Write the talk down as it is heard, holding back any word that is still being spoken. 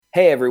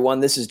Hey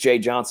everyone, this is Jay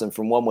Johnson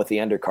from One with the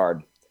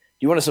Undercard. Do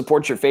you want to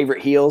support your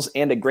favorite heels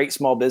and a great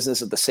small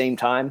business at the same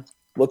time?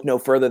 Look no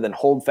further than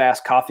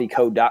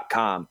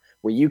holdfastcoffeeco.com,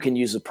 where you can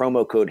use the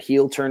promo code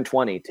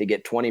HEELTURN20 to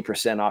get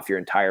 20% off your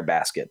entire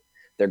basket.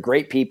 They're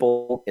great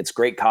people, it's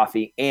great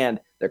coffee, and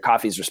their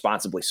coffee is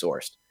responsibly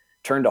sourced.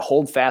 Turn to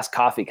Hold Fast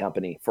Coffee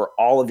Company for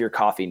all of your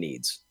coffee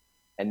needs.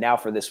 And now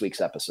for this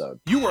week's episode.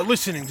 You are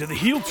listening to the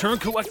Heel Turn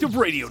Collective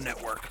Radio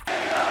Network.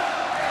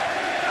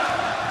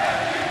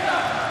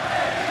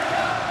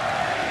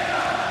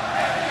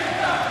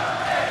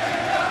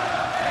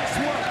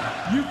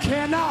 You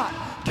cannot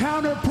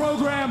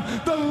counter-program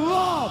the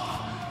love,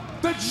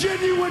 the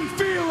genuine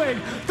feeling,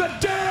 the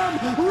damn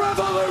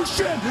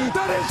revolution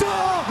that is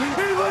all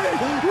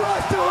Elite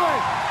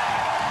Wrestling!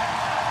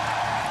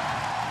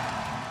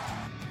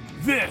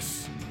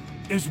 This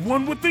is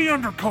One with the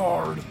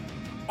Undercard,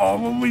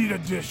 All Elite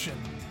Edition.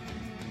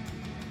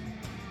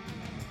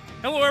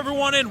 Hello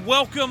everyone and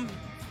welcome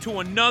to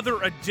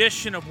another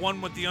edition of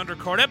One with the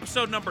Undercard,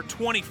 episode number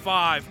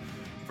 25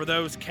 for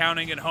those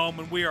counting at home,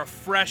 and we are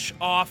fresh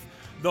off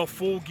the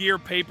Full Gear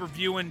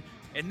pay-per-view, and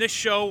this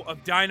show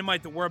of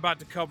Dynamite that we're about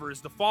to cover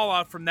is the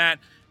fallout from that,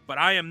 but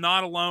I am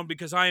not alone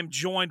because I am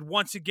joined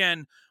once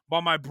again by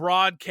my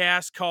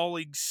broadcast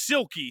colleague,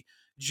 Silky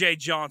Jay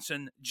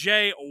Johnson.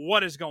 Jay,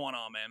 what is going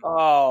on, man?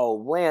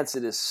 Oh, Lance,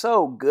 it is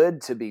so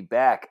good to be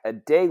back. A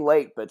day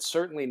late, but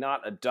certainly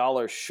not a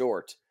dollar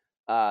short.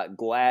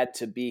 Glad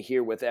to be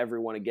here with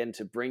everyone again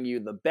to bring you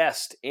the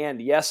best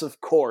and, yes,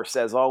 of course,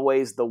 as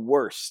always, the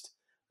worst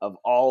of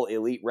All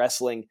Elite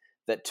Wrestling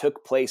that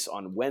took place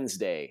on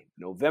Wednesday,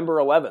 November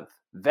 11th,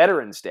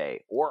 Veterans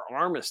Day, or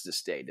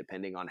Armistice Day,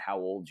 depending on how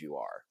old you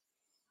are.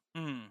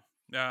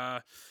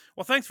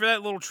 Well, thanks for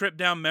that little trip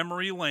down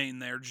memory lane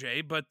there,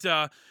 Jay. But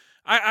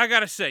I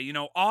got to say,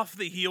 off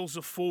the heels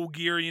of Full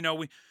Gear,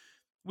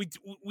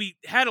 we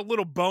had a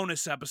little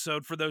bonus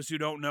episode for those who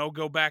don't know.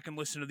 Go back and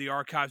listen to the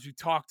archives. We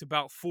talked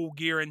about Full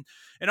Gear, and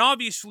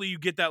obviously you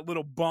get that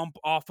little bump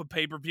off of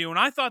pay-per-view, and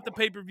I thought the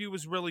pay-per-view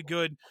was really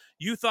good.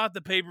 You thought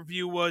the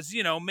pay-per-view was,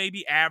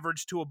 maybe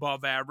average to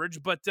above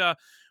average, but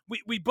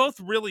we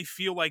both really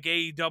feel like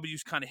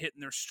AEW's kind of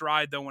hitting their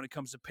stride, though, when it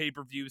comes to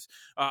pay-per-views.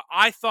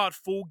 I thought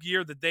Full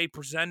Gear that they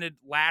presented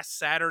last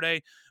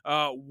Saturday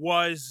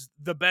was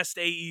the best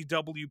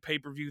AEW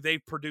pay-per-view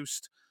they've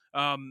produced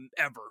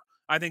ever.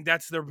 I think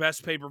that's their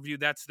best pay-per-view.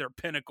 That's their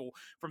pinnacle.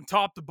 From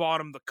top to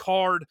bottom, the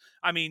card,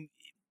 I mean,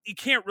 you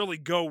can't really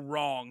go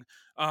wrong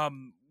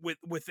with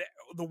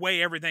the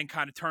way everything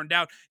kind of turned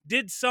out.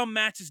 Did some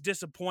matches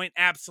disappoint?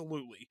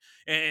 Absolutely.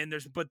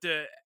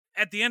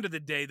 At the end of the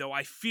day, though,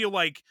 I feel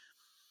like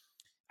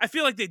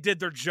they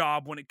did their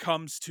job when it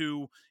comes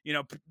to,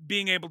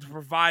 being able to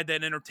provide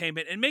that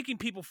entertainment and making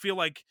people feel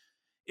like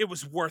it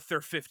was worth their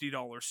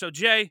 $50. So,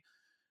 Jay,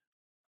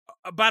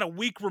 about a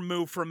week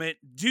removed from it,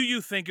 do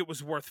you think it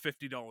was worth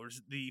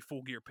 $50, the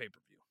Full Gear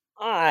pay-per-view?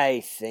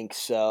 I think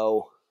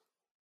so.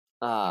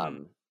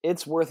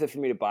 It's worth it for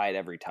me to buy it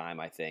every time,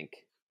 I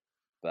think.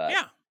 But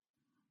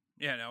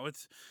Yeah, no,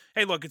 it's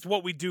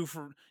what we do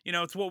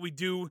it's what we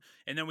do,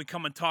 and then we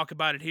come and talk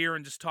about it here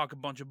and just talk a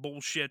bunch of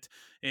bullshit,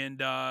 and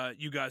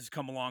you guys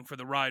come along for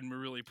the ride, and we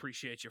really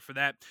appreciate you for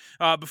that.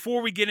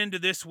 Before we get into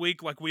this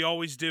week, like we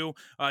always do,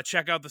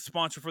 check out the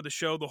sponsor for the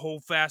show, the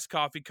Hold Fast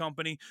Coffee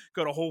Company.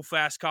 Go to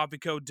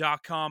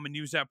holdfastcoffeeco.com and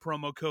use that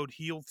promo code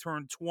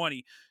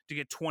HEELTURN20 to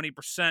get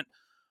 20%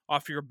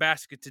 off your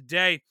basket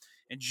today.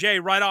 And Jay,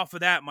 right off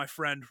of that, my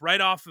friend,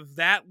 right off of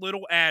that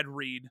little ad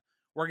read,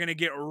 we're going to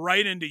get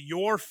right into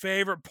your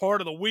favorite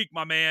part of the week,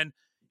 my man.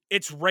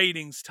 It's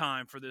ratings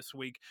time for this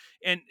week.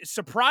 And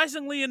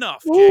surprisingly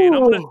enough, Jay, and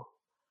I'm going to...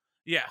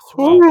 Yes,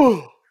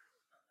 well...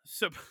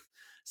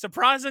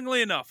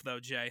 surprisingly enough, though,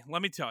 Jay,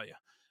 let me tell you.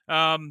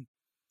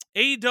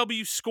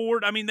 AEW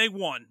scored, they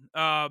won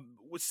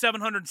with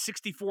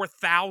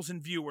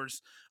 764,000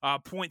 viewers,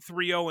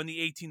 0.30 in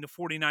the 18 to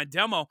 49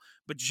 demo.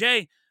 But,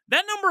 Jay,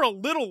 that number a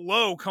little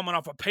low coming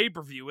off a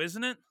pay-per-view,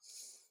 isn't it?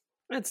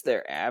 It's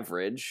their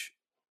average.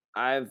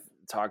 I've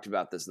talked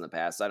about this in the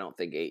past. I don't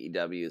think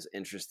AEW is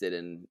interested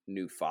in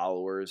new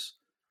followers,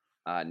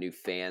 new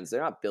fans. They're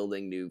not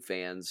building new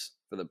fans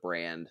for the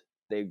brand.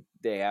 They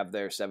have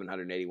their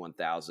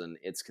 781,000.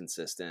 It's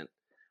consistent.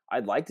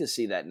 I'd like to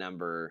see that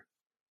number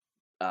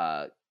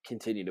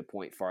continue to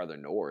point farther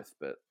north,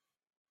 but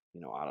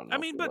I don't know.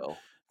 But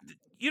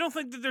you don't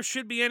think that there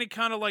should be any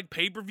kind of like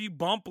pay-per-view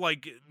bump,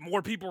 like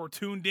more people were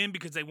tuned in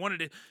because they wanted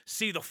to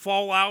see the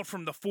fallout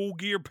from the Full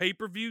Gear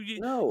pay-per-view?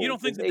 No, you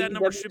don't think that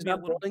number should be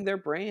building their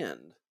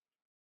brand?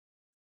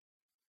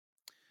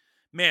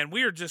 Man,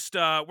 we are just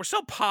we're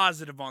so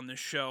positive on this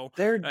show.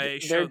 They're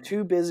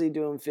too busy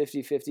doing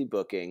 50-50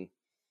 booking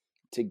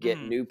to get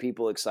new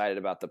people excited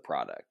about the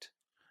product.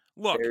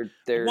 Look,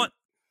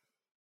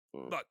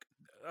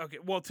 okay,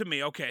 well, to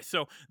me, okay,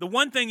 so the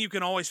one thing you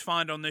can always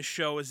find on this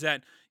show is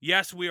that,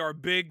 yes, we are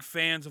big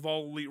fans of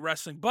All Elite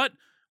Wrestling, but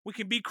we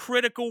can be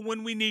critical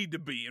when we need to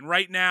be. And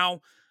right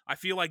now, I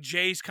feel like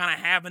Jay's kind of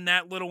having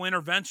that little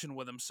intervention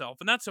with himself,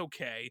 and that's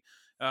okay.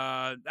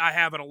 I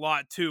have it a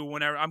lot too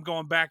whenever I'm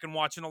going back and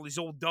watching all these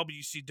old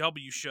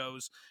WCW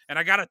shows, and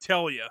I gotta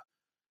tell you,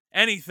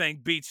 anything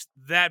beats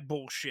that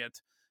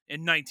bullshit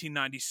in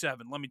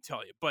 1997. Let me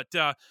tell you. But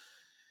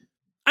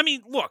I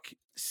mean, look,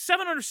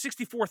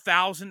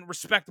 764,000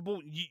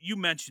 respectable. You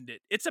mentioned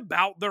it. It's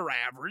about their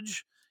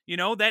average. You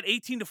know, that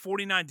 18 to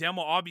 49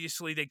 demo,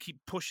 obviously they keep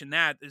pushing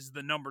that is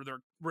the number they're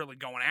really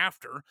going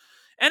after.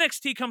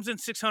 NXT comes in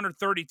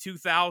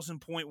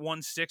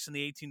 632,000.16 in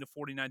the 18 to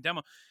 49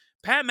 demo.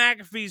 Pat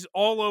McAfee's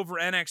all over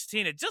NXT,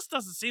 and it just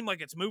doesn't seem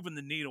like it's moving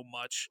the needle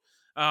much.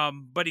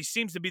 But he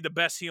seems to be the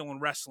best heel in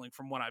wrestling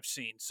from what I've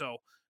seen. So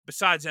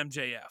besides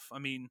MJF, I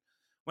mean,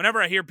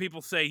 whenever I hear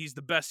people say he's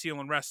the best heel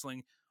in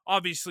wrestling,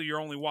 obviously you're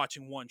only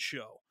watching one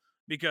show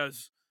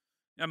because,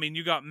 I mean,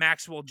 you got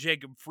Maxwell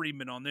Jacob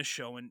Friedman on this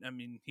show, and I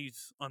mean,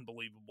 he's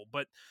unbelievable.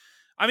 But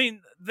I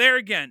mean, there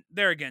again,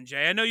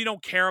 Jay, I know you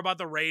don't care about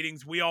the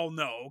ratings. We all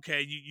know,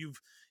 okay?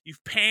 You've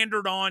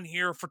pandered on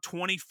here for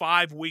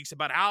 25 weeks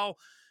about how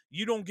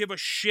you don't give a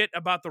shit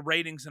about the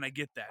ratings, and I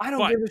get that. I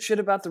don't give a shit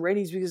about the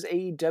ratings because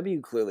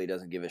AEW clearly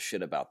doesn't give a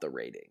shit about the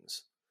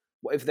ratings.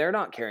 If they're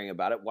not caring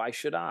about it, why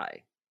should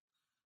I?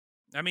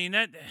 I mean,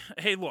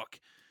 hey, look,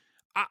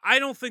 I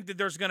don't think that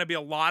there's going to be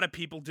a lot of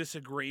people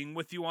disagreeing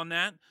with you on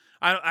that.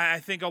 I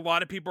think a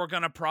lot of people are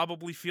going to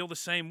probably feel the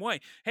same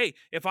way. Hey,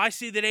 if I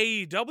see that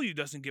AEW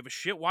doesn't give a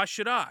shit, why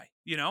should I?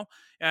 You know?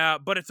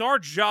 But it's our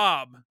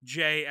job,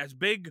 Jay, as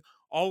big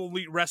All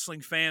Elite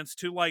Wrestling fans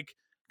to, like,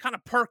 kind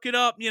of perk it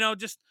up, you know,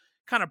 just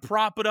kind of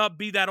prop it up,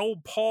 be that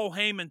old Paul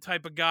Heyman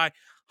type of guy,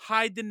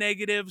 hide the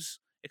negatives,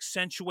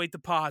 accentuate the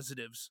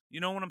positives. You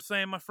know what I'm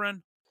saying, my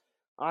friend?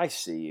 I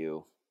see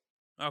you.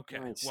 Okay.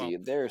 I see you.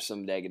 There are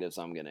some negatives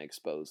I'm going to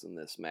expose in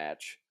this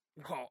match.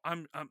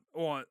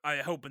 Well, I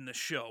hope in this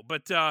show,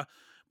 but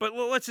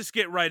let's just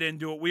get right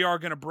into it. We are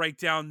going to break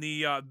down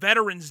the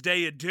Veterans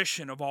Day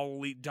edition of All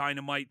Elite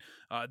Dynamite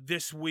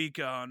this week.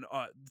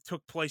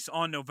 Took place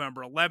on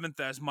November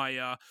 11th, as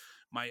my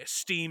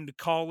esteemed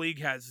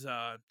colleague has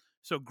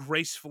so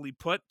gracefully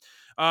put.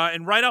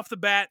 And right off the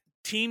bat,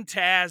 Team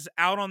Taz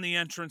out on the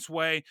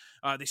entranceway.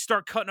 They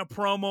start cutting a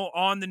promo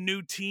on the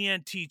new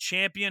TNT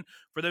champion.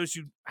 For those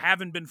who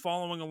haven't been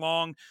following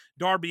along,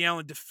 Darby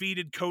Allin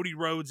defeated Cody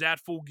Rhodes at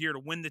Full Gear to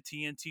win the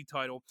TNT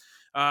title.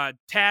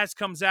 Taz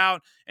comes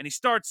out and he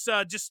starts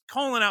just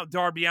calling out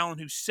Darby Allin,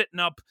 who's sitting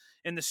up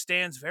in the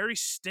stands, very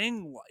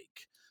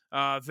Sting-like.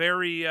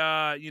 Very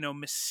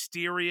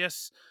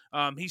mysterious.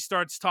 He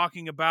starts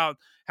talking about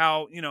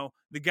how,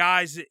 the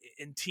guys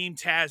in Team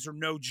Taz are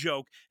no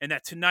joke, and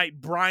that tonight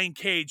Brian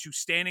Cage, who's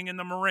standing in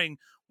the ring,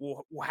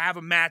 will have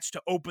a match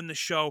to open the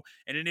show,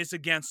 and it is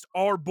against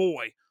our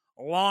boy,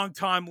 a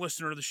longtime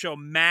listener to the show,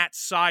 Matt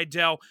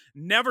Sydal.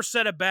 Never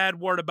said a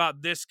bad word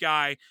about this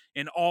guy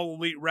in All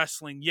Elite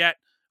Wrestling yet.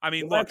 I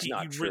mean, well, that's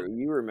not true.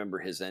 You remember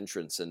his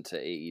entrance into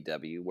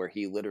AEW where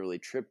he literally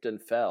tripped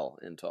and fell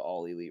into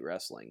All Elite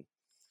Wrestling.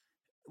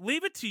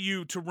 Leave it to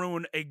you to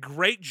ruin a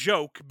great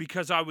joke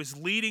because I was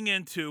leading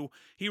into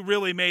he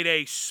really made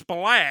a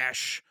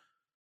splash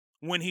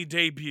when he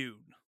debuted.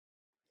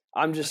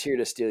 I'm just here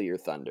to steal your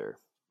thunder.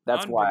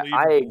 That's why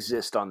I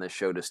exist on this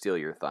show, to steal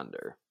your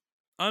thunder.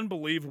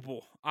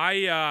 Unbelievable.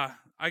 I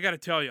got to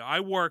tell you, I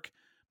work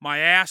my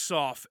ass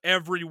off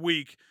every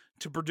week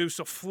to produce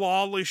a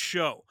flawless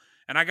show.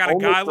 And I got a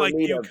guy like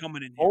you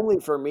coming in here.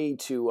 Only for me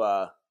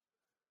to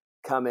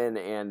come in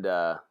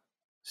and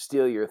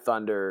steal your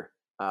thunder,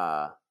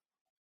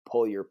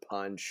 pull your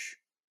punch.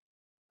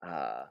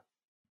 I'm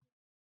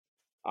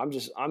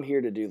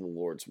here to do the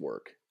Lord's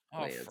work,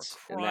 Lance.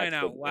 For crying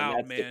out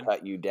loud, man. To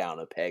cut you down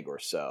a peg or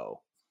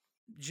so.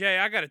 Jay,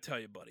 I got to tell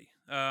you, buddy.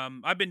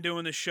 I've been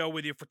doing this show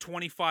with you for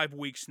 25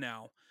 weeks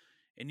now,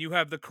 and you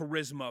have the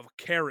charisma of a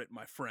carrot,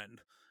 my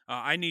friend.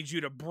 I need you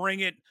to bring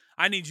it.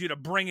 I need you to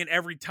bring it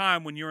every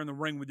time when you're in the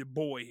ring with your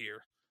boy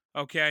here.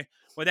 Okay?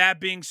 With that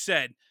being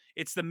said,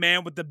 it's the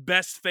man with the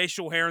best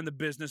facial hair in the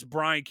business,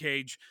 Brian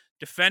Cage,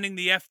 defending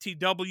the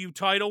FTW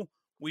title.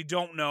 We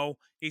don't know.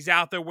 He's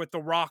out there with the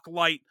Rock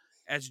Light,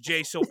 as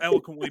Jay so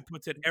eloquently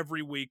puts it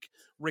every week,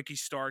 Ricky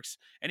Starks.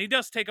 And he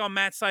does take on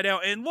Matt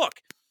Sydal. And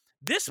look,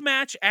 this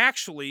match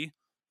actually,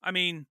 I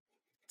mean,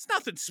 it's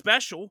nothing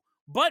special,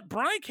 but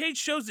Brian Cage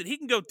shows that he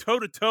can go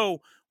toe-to-toe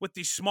with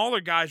these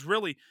smaller guys,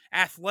 really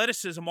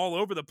athleticism all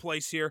over the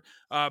place here.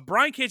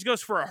 Brian Cage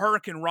goes for a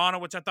Hurricane Rana,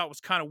 which I thought was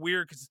kind of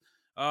weird because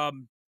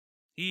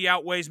he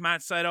outweighs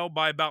Matt Sydal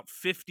by about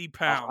 50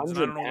 pounds.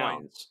 100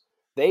 pounds.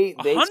 They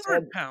 100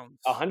 said pounds.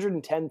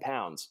 110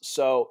 pounds.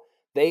 So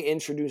they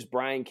introduced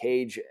Brian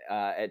Cage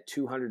at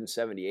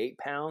 278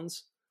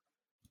 pounds.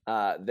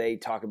 They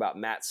talk about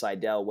Matt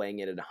Sydal weighing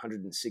in at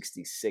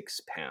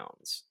 166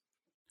 pounds.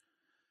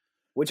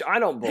 Which I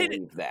don't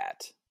believe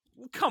that.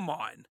 Come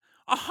on.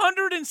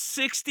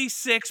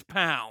 166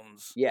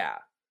 pounds. Yeah.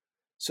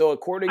 So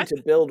according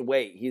to Build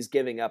Weight, he's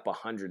giving up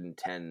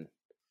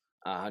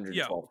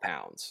 112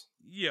 pounds.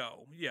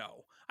 Yo.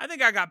 I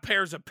think I got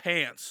pairs of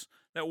pants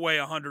that weigh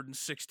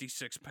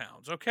 166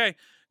 pounds, okay?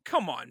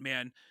 Come on,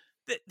 man.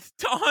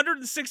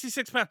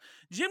 166 pounds.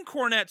 Jim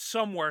Cornette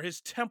somewhere,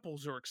 his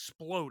temples are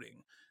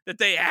exploding. that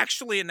they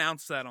actually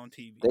announced that on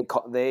TV.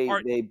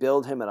 They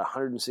billed him at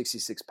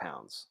 166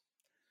 pounds.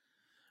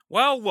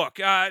 Well, look,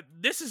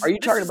 this is.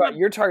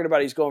 You're talking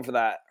about he's going for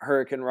that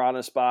Hurricane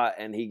Rana spot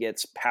and he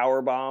gets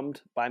power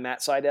bombed by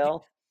Matt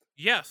Sydal?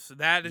 Yes,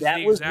 that is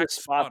the exact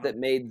spot that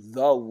made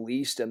the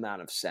least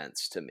amount of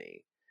sense to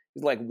me.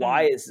 Like,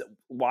 why is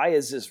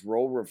this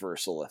role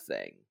reversal a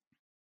thing?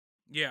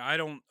 Yeah,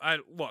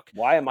 look.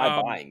 Why am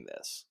I buying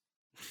this?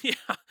 Yeah,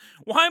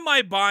 why am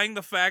I buying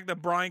the fact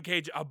that Brian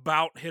Cage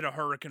about hit a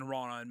Hurricane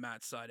Rana and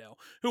Matt Sydal,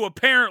 who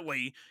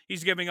apparently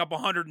he's giving up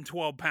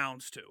 112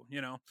 pounds to,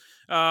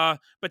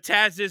 but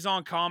Taz is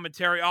on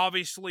commentary,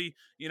 obviously,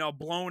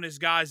 blowing his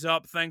guys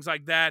up, things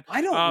like that.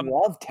 I don't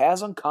love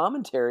Taz on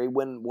commentary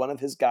when one of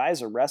his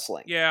guys are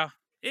wrestling. Yeah.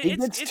 He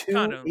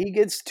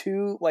gets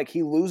too, like,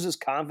 he loses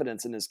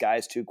confidence in his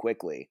guys too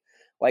quickly.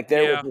 Like,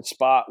 there was a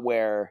spot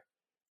where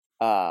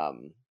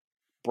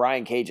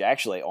Brian Cage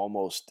actually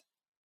almost,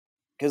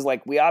 because,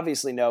 like, we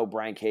obviously know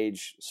Brian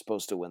Cage is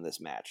supposed to win this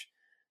match.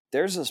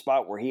 There's a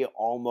spot where he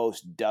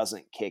almost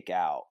doesn't kick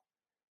out.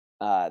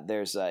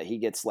 He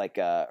gets like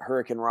a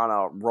Hurricane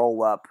Rana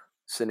roll up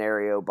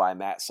scenario by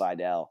Matt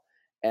Sydal,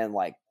 and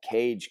like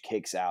Cage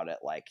kicks out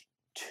at like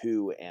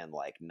 2 and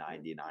like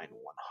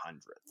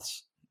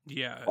 99/100ths.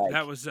 Yeah, like,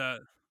 that was a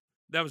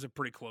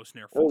pretty close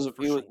near fall.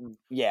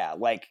 Yeah,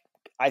 like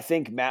I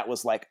think Matt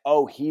was like,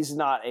 "Oh, he's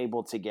not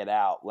able to get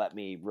out. Let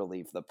me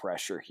relieve the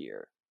pressure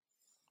here."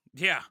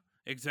 Yeah,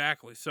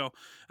 exactly. So,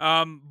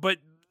 but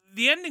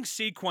the ending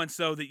sequence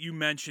though that you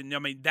mentioned, I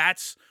mean,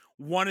 that's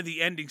one of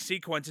the ending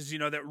sequences,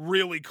 that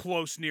really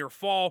close near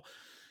fall.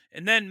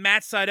 And then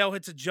Matt Sydal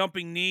hits a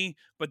jumping knee,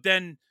 but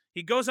then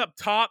he goes up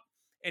top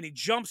and he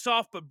jumps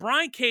off, but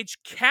Brian Cage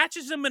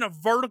catches him in a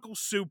vertical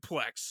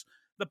suplex.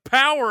 The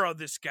power of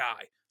this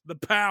guy, the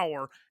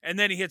power. And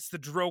then he hits the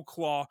drill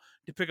claw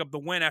to pick up the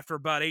win after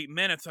about 8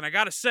 minutes. And I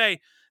got to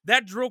say,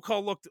 that drill claw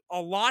looked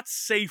a lot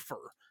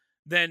safer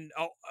than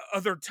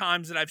other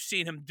times that I've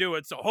seen him do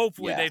it. So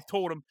hopefully they've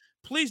told him,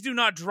 please do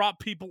not drop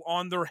people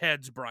on their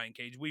heads, Brian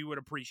Cage. We would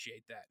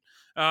appreciate that.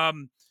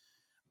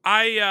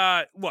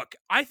 I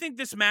think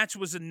this match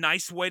was a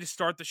nice way to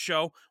start the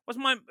show.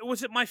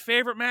 Was it my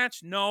favorite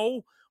match?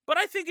 No. But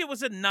I think it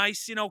was a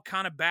nice,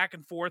 kind of back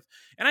and forth.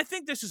 And I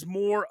think this is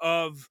more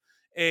of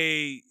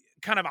a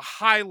kind of a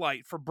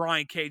highlight for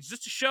Brian Cage,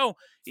 just to show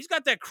he's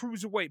got that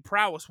cruiserweight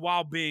prowess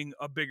while being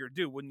a bigger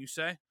dude, wouldn't you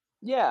say?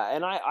 Yeah,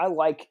 and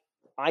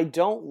I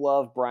don't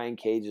love Brian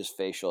Cage's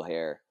facial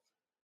hair.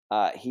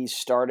 He's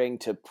starting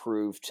to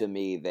prove to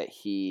me that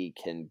he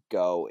can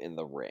go in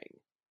the ring.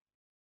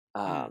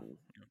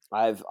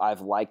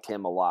 I've liked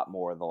him a lot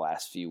more the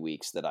last few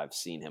weeks that I've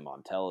seen him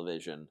on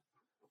television.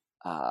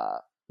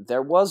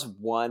 There was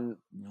one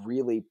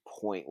really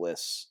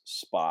pointless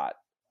spot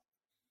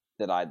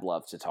that I'd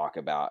love to talk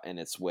about, and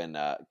it's when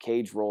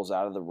Cage rolls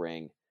out of the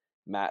ring,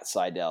 Matt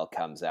Sydal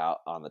comes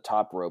out on the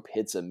top rope,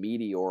 hits a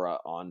Meteora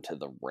onto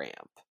the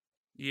ramp.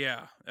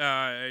 Yeah,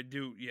 I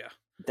do, yeah.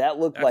 That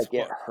looked like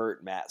it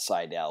hurt Matt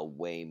Sydal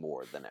way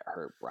more than it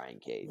hurt Brian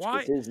Cage.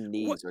 Because his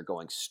knees are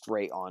going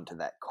straight onto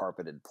that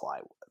carpeted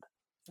plywood.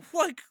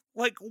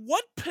 Like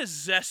what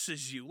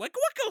possesses you? Like,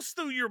 what goes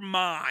through your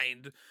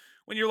mind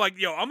when you're like,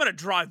 yo, I'm going to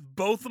drive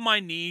both of my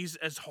knees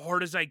as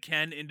hard as I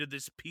can into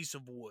this piece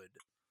of wood?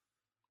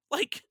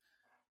 Like,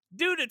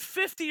 dude, at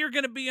 50, you're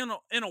going to be in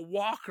a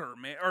walker,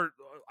 man. Or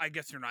I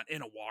guess you're not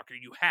in a walker.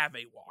 You have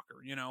a walker,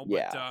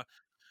 But,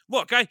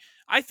 look,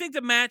 I think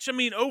the match, I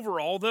mean,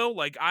 overall, though,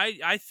 like,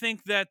 I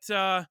think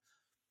that,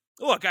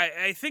 look,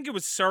 I think it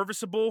was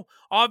serviceable.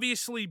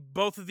 Obviously,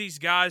 both of these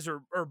guys,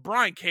 or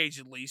Brian Cage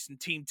at least, and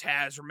Team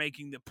Taz are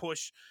making the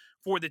push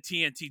for the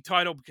TNT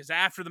title, because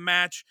after the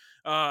match,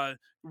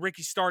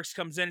 Ricky Starks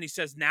comes in and he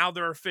says now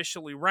they're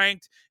officially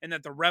ranked and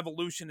that the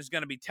Revolution is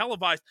going to be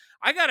televised.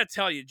 I got to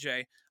tell you,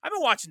 Jay, I've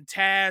been watching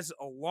Taz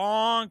a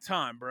long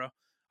time, bro.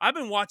 I've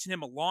been watching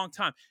him a long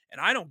time, and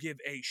I don't give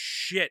a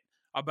shit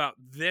about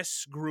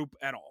this group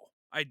at all.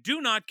 I do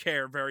not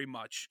care very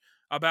much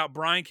about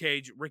Brian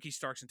Cage, Ricky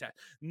Starks, and Taz.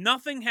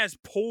 Nothing has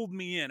pulled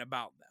me in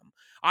about them.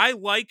 I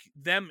like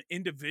them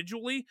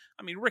individually.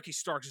 I mean, Ricky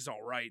Starks is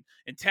all right,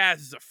 and Taz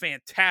is a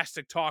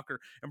fantastic talker,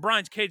 and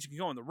Brian Cage can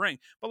go in the ring.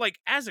 But, like,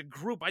 as a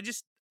group, I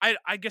guess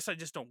I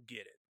just don't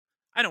get it.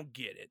 I don't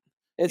get it.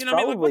 It's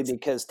probably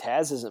because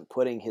Taz isn't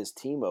putting his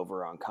team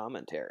over on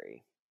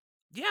commentary.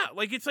 Yeah,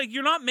 like, it's like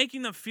you're not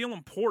making them feel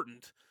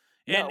important.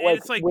 And, no, and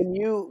it's like when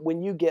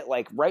you get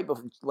right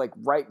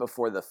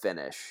before the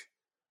finish,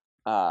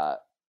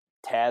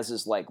 Taz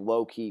is like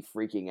low key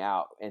freaking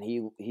out, and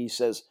he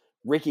says,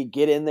 "Ricky,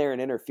 get in there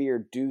and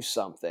interfere, do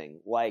something."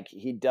 Like,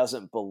 he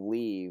doesn't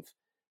believe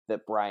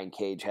that Brian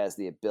Cage has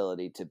the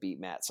ability to beat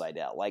Matt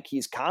Sydal. Like,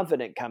 he's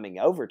confident coming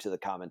over to the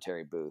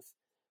commentary booth,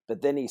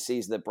 but then he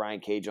sees that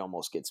Brian Cage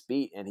almost gets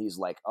beat, and he's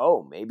like,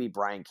 "Oh, maybe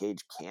Brian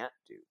Cage can't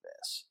do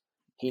this.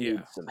 He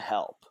needs some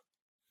help."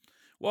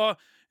 Well,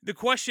 the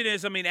question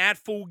is, I mean, at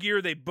Full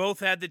Gear, they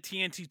both had the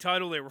TNT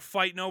title. They were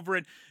fighting over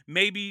it.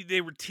 Maybe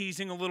they were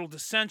teasing a little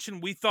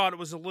dissension. We thought it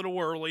was a little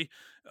early.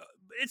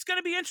 It's going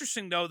to be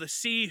interesting, though, to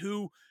see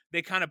who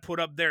they kind of put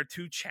up there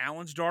to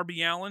challenge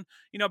Darby Allin,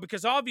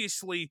 because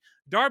obviously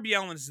Darby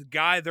Allin is the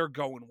guy they're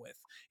going with.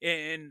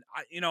 And,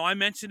 I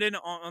mentioned it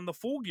on the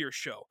Full Gear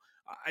show.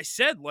 I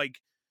said, like,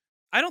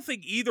 I don't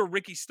think either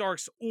Ricky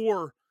Starks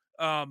or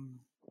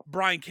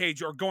Brian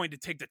Cage are going to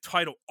take the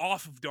title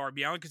off of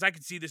Darby Allin, because I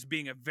could see this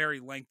being a very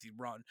lengthy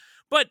run.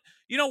 But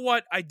you know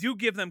what? I do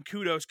give them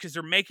kudos because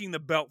they're making the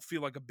belt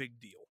feel like a big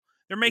deal.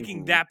 They're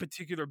making that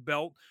particular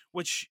belt,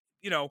 which,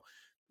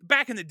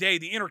 back in the day,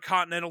 the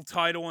Intercontinental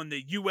title and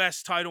the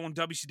U.S. title in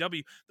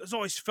WCW, those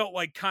always felt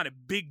like kind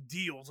of big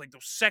deals, like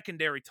those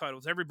secondary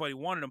titles. Everybody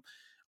wanted them.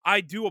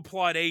 I do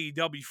applaud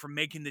AEW for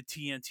making the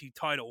TNT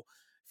title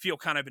feel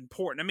kind of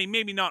important. I mean,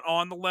 maybe not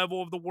on the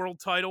level of the world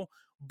title,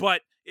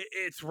 but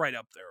it's right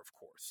up there, of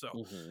course.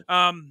 So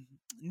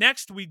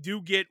next we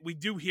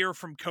do hear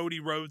from Cody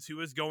Rhodes, who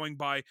is going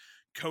by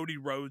Cody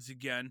Rhodes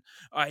again.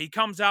 He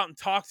comes out and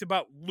talks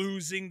about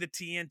losing the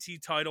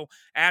TNT title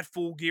at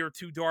Full Gear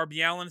to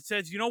Darby Allin and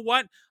says, you know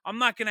what? I'm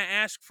not going to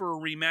ask for a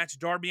rematch.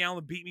 Darby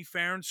Allin beat me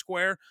fair and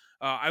square.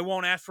 I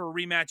won't ask for a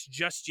rematch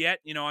just yet.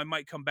 I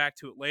might come back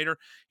to it later.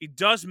 He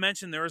does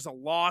mention there is a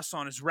loss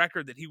on his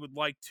record that he would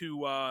like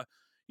to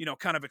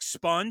kind of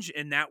expunge,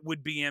 and that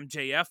would be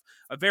MJF.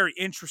 A very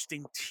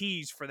interesting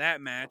tease for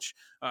that match.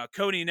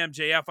 Cody and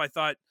MJF, I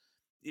thought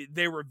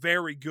they were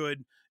very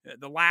good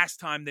the last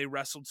time they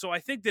wrestled, so I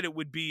think that it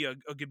would be a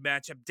good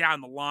matchup down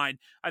the line.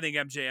 I think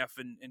MJF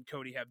and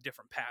Cody have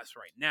different paths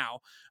right now.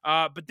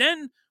 But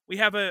then we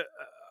have a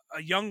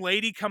young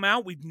lady come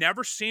out. We've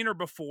never seen her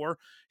before.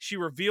 She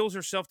reveals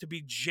herself to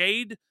be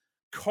Jade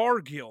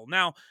Cargill.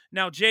 Now,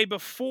 Jay,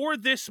 before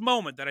this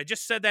moment that I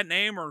just said that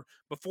name, or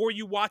before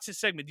you watch this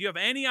segment, do you have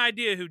any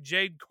idea who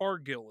Jade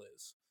Cargill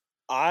is?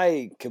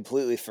 I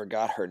completely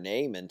forgot her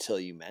name until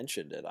you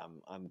mentioned it.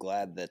 I'm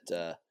glad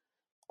that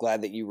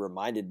you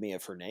reminded me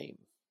of her name.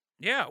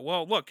 Yeah,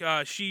 well, look,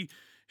 she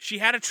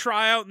had a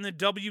tryout in the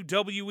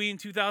WWE in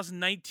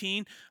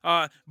 2019.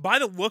 By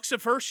the looks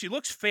of her, she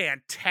looks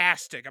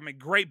fantastic. I mean,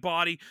 great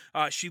body.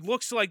 She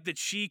looks like that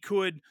she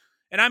could.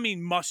 And I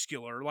mean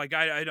muscular. Like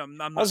I'm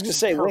not. I was going to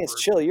say, Lance,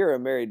 chill. You're a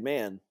married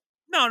man.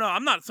 No,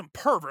 I'm not some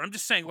pervert. I'm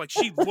just saying, like,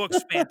 she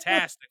looks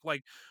fantastic,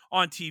 like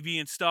on TV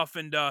and stuff.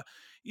 And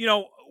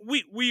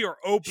we are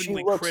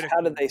openly critical.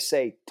 How did they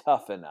say,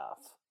 tough enough?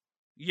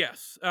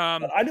 Yes.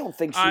 But I don't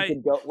think she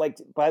could go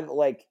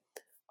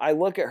I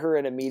look at her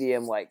in a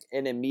medium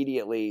and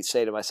immediately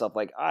say to myself,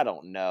 I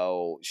don't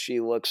know. She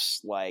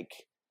looks like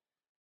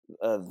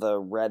the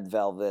Red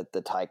Velvet,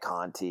 the Tai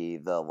Conti,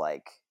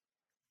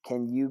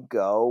 can you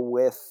go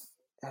with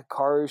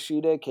Hikaru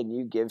Shida? Can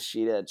you give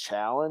Shida a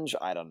challenge?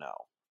 I don't know.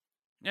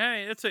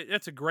 Yeah,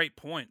 that's a great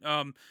point.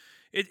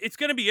 It's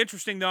going to be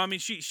interesting, though. I mean,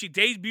 she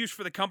debuts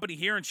for the company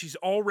here, and she's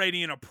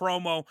already in a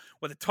promo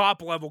with a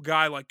top-level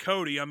guy like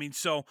Cody. I mean,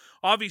 so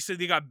obviously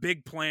they got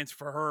big plans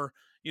for her,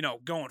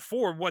 going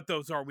forward. What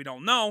those are, we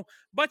don't know,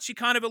 but she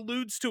kind of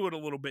alludes to it a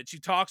little bit. She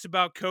talks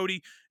about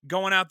Cody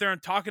going out there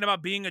and talking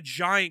about being a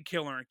giant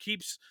killer, and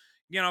keeps,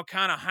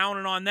 kind of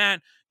hounding on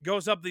that,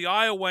 goes up the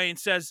aisleway and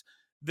says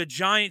the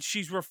giant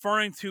she's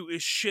referring to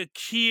is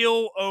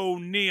Shaquille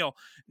O'Neal.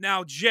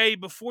 Now, Jay,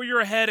 before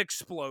your head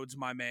explodes,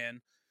 my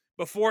man,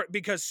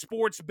 because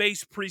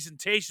sports-based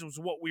presentation was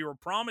what we were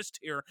promised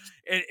here,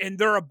 and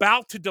they're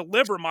about to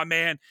deliver, my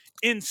man,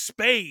 in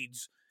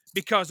spades,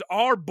 because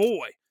our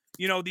boy,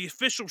 the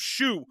official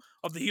shoe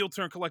of the Heel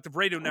Turn Collective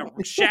Radio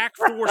Network, Shaq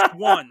Force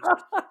One,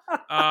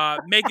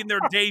 making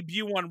their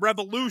debut on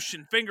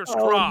Revolution, fingers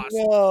crossed.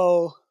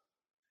 No.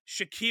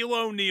 Shaquille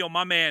O'Neal,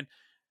 my man.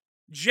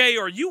 Jay,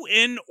 are you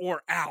in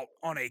or out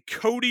on a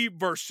Cody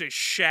versus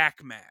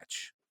Shaq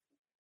match?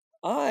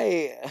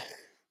 I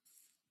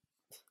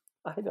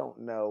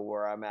don't know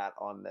where I'm at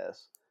on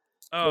this.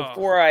 Oh.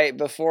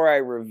 Before I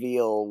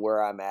reveal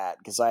where I'm at,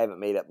 because I haven't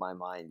made up my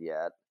mind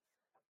yet.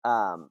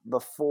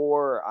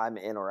 Before I'm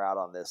in or out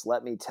on this,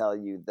 let me tell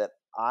you that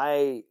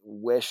I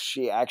wish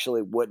she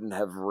actually wouldn't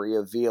have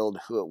revealed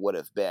who it would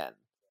have been.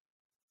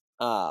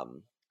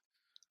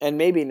 And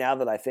maybe now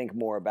that I think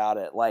more about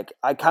it,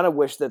 I kind of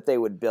wish that they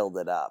would build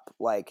it up,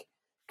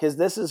 because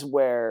this is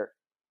where,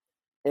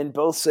 in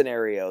both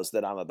scenarios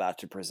that I'm about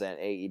to present,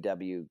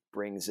 AEW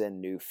brings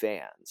in new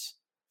fans.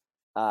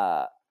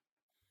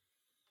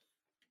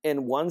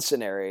 In one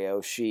scenario,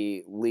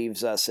 she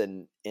leaves us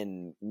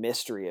in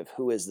mystery of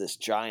who is this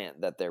giant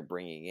that they're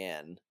bringing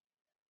in.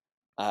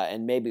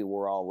 And maybe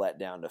we're all let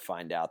down to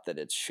find out that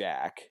it's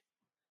Shaq.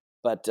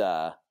 But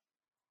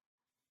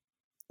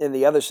in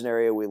the other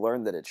scenario, we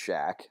learn that it's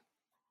Shaq.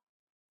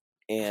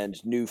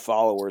 And new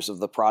followers of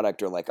the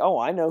product are like, oh,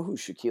 I know who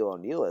Shaquille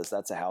O'Neal is.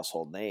 That's a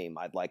household name.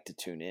 I'd like to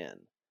tune in.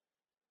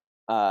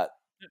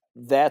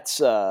 That's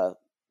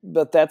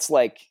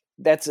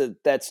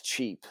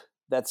cheap.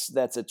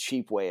 That's a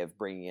cheap way of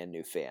bringing in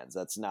new fans.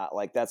 That's not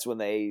that's when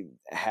they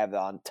had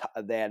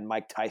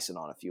Mike Tyson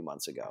on a few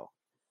months ago.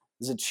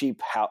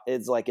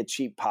 It's like a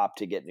cheap pop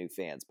to get new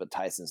fans, but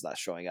Tyson's not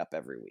showing up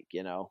every week,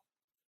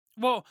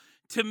 Well,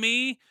 to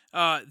me,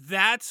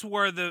 that's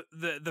where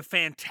the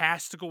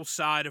fantastical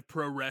side of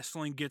pro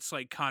wrestling gets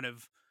kind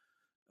of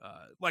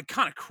like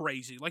kind of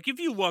crazy. Like if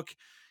you look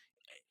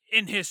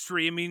in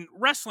history, I mean,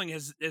 wrestling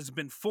has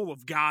been full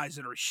of guys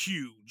that are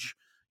huge.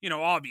 You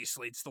know,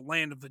 obviously, it's the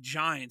land of the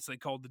giants, they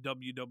called the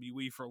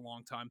WWE for a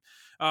long time.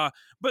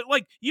 But,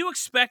 like, you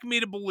expect me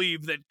to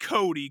believe that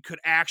Cody could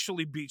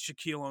actually beat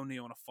Shaquille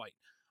O'Neal in a fight.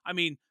 I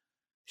mean,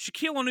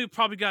 Shaquille O'Neal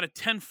probably got a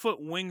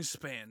 10-foot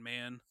wingspan,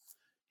 man.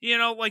 You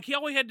know, like,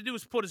 all he had to do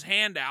was put his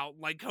hand out.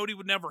 Like, Cody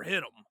would never hit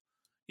him.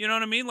 You know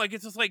what I mean? Like,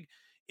 it's just like,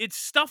 it's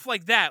stuff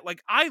like that.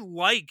 Like, I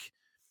like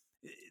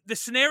the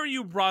scenario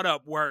you brought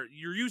up where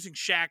you're using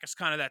Shaq as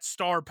kind of that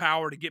star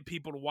power to get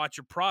people to watch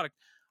your product.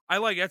 I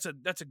like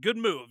that's a good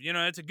move. You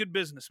know, it's a good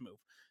business move.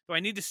 Do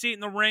I need to see it in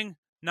the ring?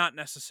 Not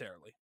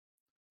necessarily.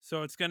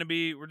 So it's gonna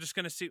be we're just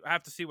gonna see. I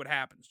have to see what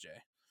happens,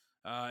 Jay.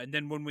 And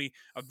then when we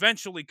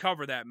eventually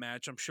cover that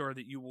match, I'm sure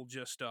that you will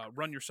just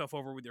run yourself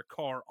over with your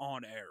car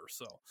on air.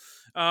 So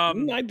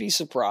you might be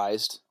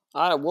surprised.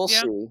 We'll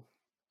see.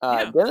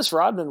 Yeah. Dennis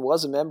Rodman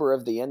was a member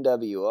of the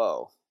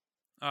NWO.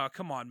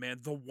 Come on, man.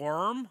 The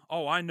Worm?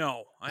 Oh, I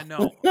know.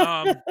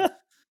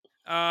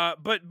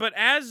 But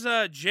as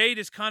Jade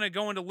is kind of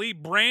going to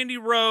leave, Brandy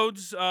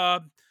Rhodes,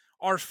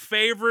 our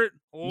favorite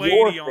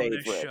lady on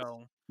this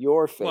show.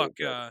 Your favorite.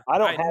 Look, I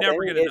don't have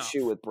never any get issue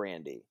enough. with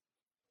Brandy.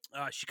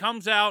 She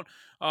comes out,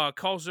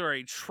 calls her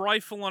a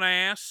trifling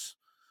ass.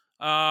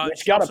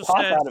 Which got a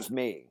pop out of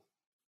me.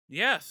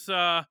 Yes.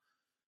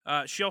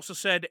 She also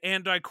said,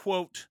 and I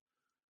quote,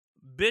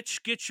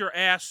 "Bitch, get your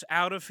ass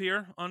out of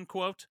here,"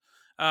 unquote.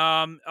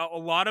 A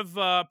lot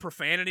of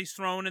profanities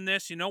thrown in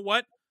this. You know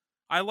what?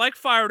 I like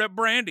Fired Up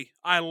Brandy.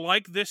 I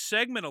like this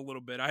segment a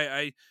little bit.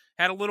 I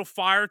had a little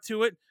fire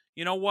to it.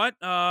 You know what?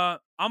 I'm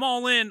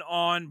all in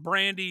on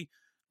Brandy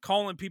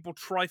calling people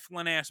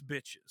trifling ass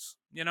bitches.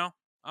 You know?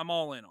 I'm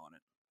all in on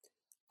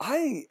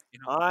it.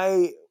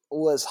 I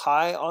was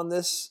high on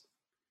this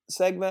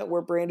segment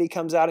where Brandy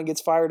comes out and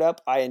gets fired up.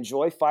 I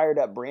enjoy Fired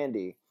Up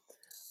Brandy.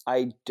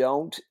 I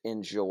don't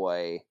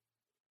enjoy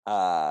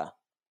I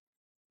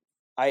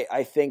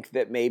think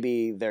that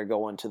maybe they're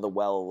going to the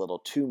well a little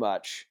too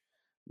much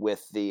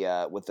with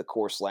the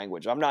coarse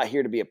language. I'm not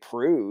here to be a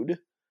prude,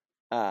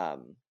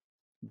 but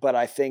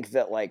I think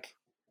that like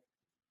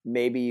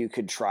maybe you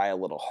could try a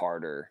little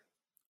harder.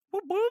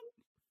 Boop, boop.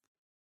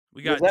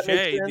 We got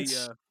Jay.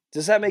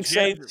 Does that make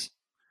sense?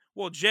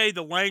 Well, Jay,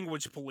 the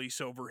language police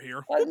over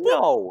here.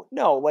 No.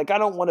 Like I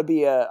don't want to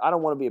be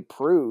a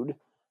prude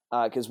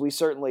because we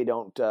certainly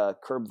don't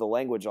curb the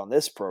language on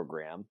this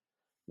program.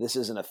 This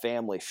isn't a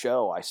family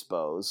show, I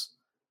suppose.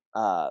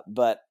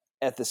 But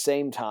at the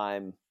same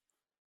time,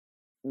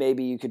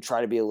 maybe you could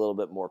try to be a little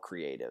bit more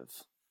creative.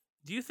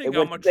 Do you think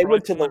I'm a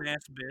trifling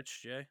ass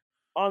bitch, Jay?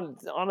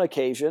 On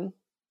occasion.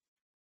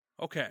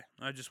 Okay,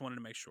 I just wanted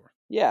to make sure.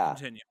 Yeah.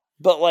 Continue.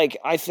 But like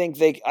I think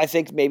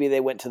maybe they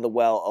went to the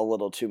well a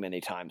little too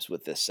many times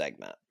with this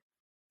segment.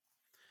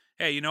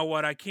 Hey, you know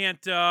what? I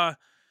can't I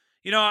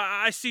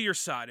see your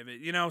side of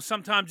it. You know,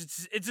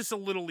 sometimes it's just a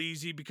little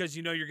easy because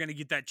you know you're going to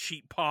get that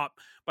cheap pop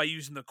by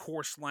using the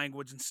coarse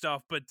language and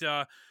stuff. But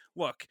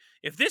look,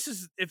 if this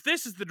is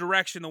the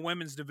direction the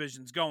women's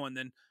division's going,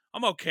 then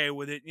I'm okay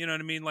with it. You know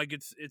what I mean? Like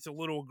it's a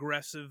little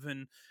aggressive,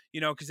 and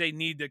you know because they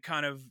need to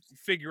kind of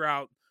figure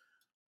out.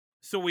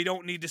 So we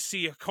don't need to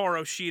see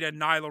Hikaru Shida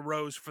and Nyla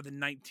Rose for the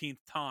 19th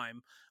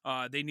time.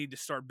 They need to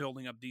start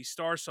building up these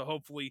stars. So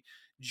hopefully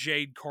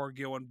Jade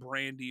Cargill and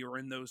Brandy are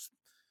in those.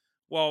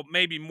 Well,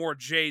 maybe more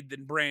Jade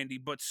than Brandy,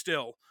 but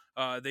still,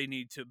 they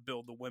need to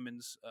build the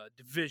women's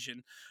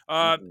division.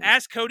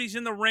 As Cody's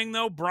in the ring,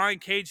 though, Brian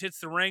Cage hits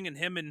the ring, and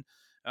him and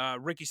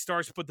Ricky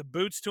Starks put the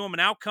boots to him,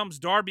 and out comes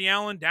Darby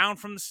Allin down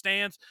from the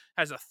stands,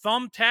 has a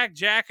thumbtack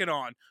jacket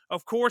on.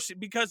 Of course,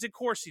 because of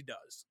course he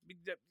does.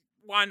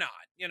 Why not,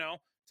 you know?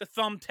 It's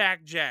a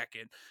thumbtack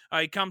jacket.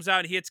 He comes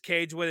out and hits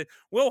Cage with it.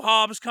 Will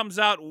Hobbs comes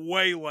out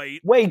way late.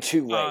 Way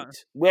too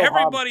late. Will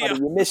Hobbs, buddy,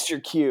 you missed your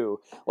cue.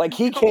 Like,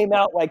 he came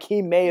out like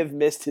he may have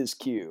missed his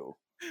cue.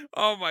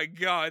 Oh, my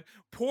God.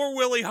 Poor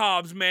Willie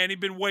Hobbs, man.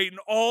 He'd been waiting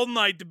all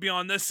night to be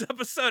on this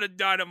episode of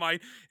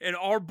Dynamite. And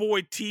our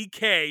boy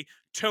TK,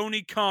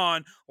 Tony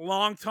Khan,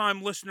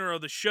 longtime listener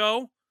of the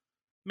show,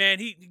 man,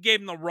 he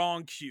gave him the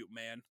wrong cue,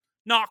 man.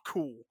 Not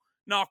cool.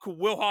 Not cool.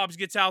 Will Hobbs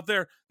gets out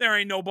there. There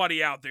ain't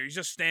nobody out there. He's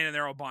just standing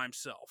there all by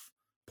himself.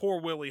 Poor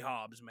Willie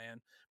Hobbs,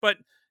 man. But,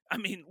 I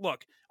mean,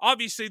 look,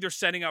 obviously they're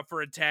setting up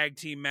for a tag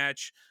team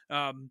match.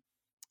 I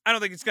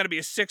don't think it's going to be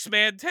a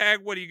 6-man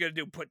tag. What are you going to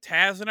do? Put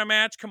Taz in a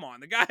match? Come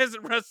on. The guy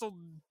hasn't wrestled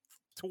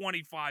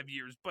 25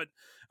 years. But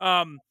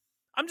I'm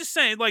just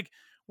saying, like,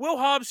 Will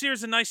Hobbs here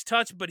is a nice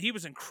touch, but he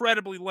was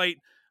incredibly late.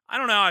 I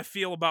don't know how I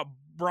feel about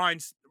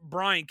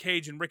Brian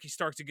Cage and Ricky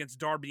Starks against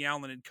Darby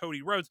Allin and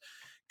Cody Rhodes.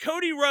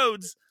 Cody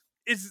Rhodes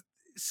is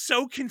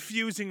so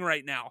confusing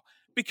right now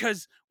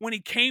because when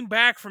he came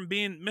back from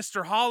being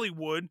Mr.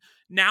 Hollywood,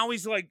 now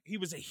he's like, he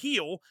was a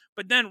heel,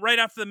 but then right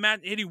after the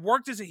match, he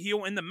worked as a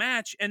heel in the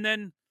match, and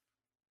then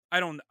I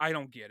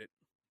don't get it.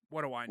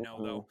 What do I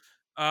know,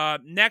 though?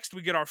 Next,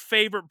 we get our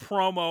favorite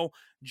promo,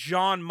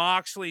 Jon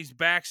Moxley's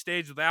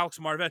backstage with Alex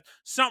Marvez.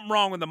 Something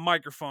wrong with the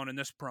microphone in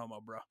this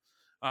promo, bro.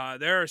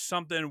 There is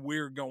something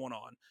weird going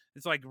on.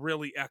 It's like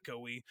really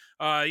echoey.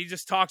 He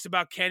just talks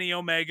about Kenny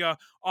Omega.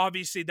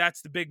 Obviously,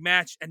 that's the big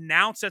match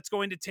announced that's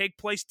going to take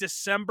place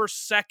December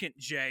 2nd,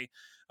 Jay.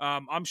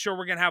 I'm sure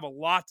we're going to have a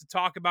lot to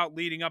talk about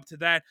leading up to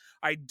that.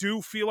 I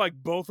do feel like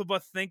both of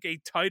us think a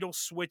title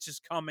switch is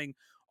coming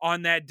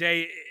on that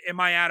day. Am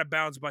I out of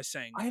bounds by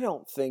saying that? I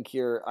don't think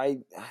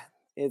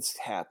it's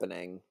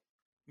happening.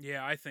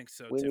 Yeah, I think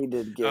so We too.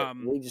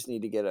 we just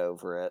need to get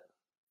over it.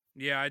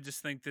 Yeah, I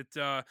just think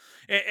that,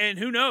 and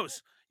who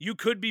knows? You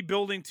could be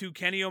building to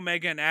Kenny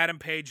Omega and Adam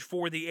Page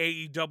for the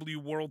AEW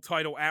World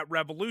Title at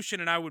Revolution,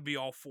 and I would be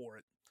all for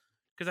it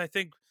because I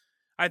think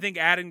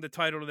adding the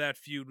title to that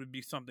feud would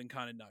be something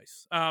kind of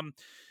nice.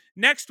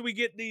 Next, we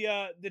get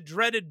the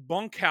dreaded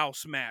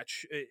bunkhouse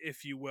match,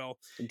 if you will.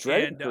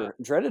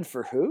 Dreaded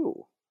for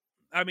who?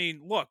 I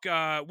mean, look,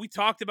 we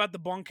talked about the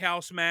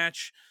bunkhouse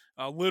match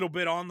a little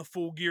bit on the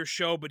Full Gear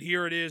show, but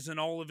here it is in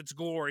all of its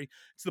glory.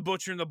 It's the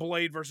Butcher and the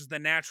Blade versus the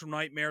Natural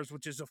Nightmares,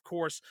 which is, of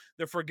course,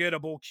 the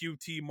forgettable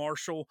QT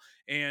Marshall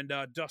and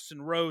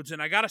Dustin Rhodes.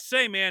 And I got to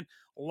say, man,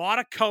 a lot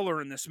of color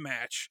in this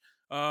match.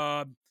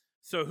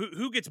 So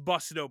who gets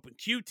busted open?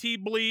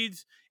 QT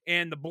bleeds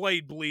and the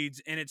Blade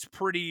bleeds, and it's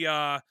pretty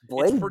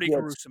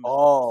gruesome. A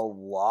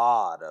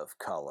lot of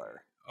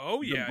color.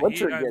 Oh, yeah. The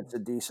Butcher gets a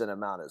decent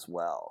amount as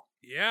well.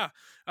 Yeah.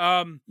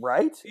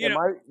 Right? Am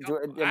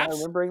I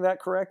remembering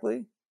that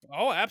correctly?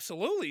 Oh,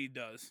 absolutely he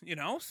does.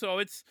 So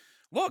it's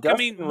look,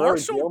 Dustin Marshall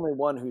Rhodes the only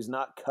one who's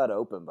not cut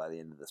open by the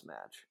end of this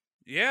match.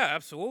 Yeah,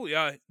 absolutely.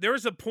 There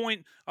is a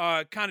point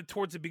kind of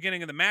towards the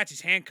beginning of the match,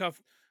 he's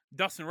handcuffed.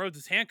 Dustin Rhodes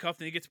is handcuffed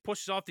and he gets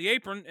pushed off the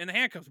apron and the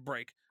handcuffs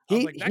break.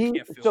 Can't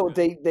feel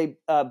good.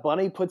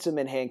 Bunny puts him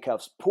in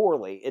handcuffs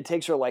poorly. It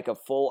takes her like a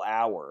full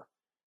hour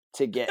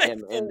to get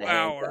him in the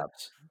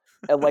handcuffs.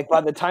 And like by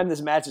the time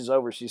this match is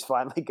over, she's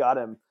finally got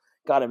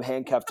him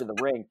handcuffed to the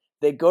ring.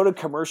 They go to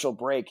commercial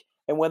break,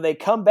 and when they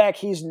come back,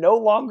 he's no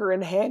longer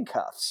in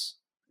handcuffs.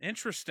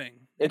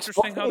 Interesting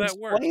how that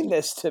works. Explain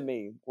this to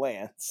me,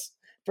 Lance.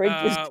 Break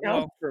this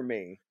down for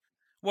me.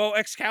 Well,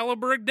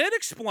 Excalibur did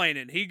explain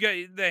it.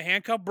 The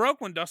handcuff broke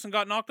when Dustin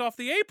got knocked off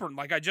the apron,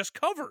 like I just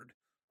covered.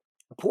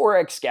 Poor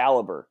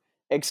Excalibur.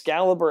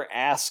 Excalibur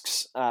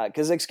asks,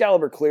 because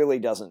Excalibur clearly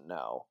doesn't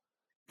know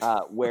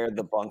where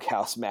the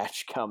bunkhouse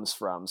match comes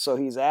from. So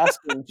he's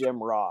asking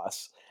Jim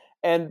Ross.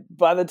 And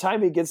by the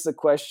time he gets the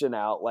question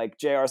out, like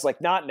JR's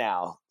like, not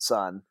now,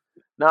 son.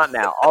 Not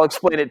now. I'll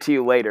explain it to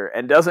you later.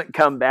 And doesn't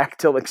come back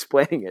till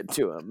explaining it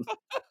to him.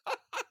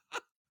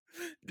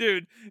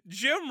 Dude,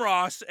 Jim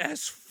Ross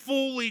has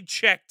fully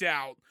checked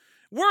out.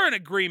 We're in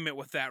agreement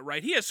with that,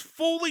 right? He has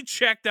fully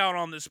checked out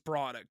on this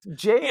product.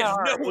 He has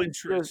no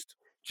interest.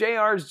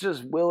 JR's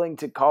just willing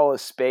to call a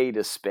spade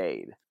a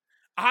spade.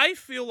 I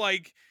feel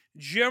like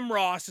Jim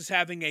Ross is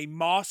having a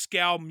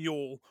Moscow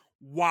Mule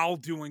while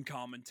doing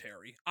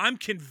commentary. I'm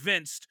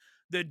convinced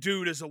the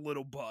dude is a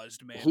little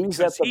buzzed, man. He's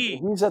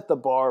at the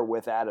bar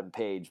with Adam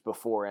Page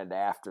before and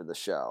after the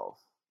show.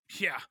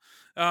 Yeah.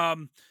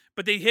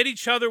 But they hit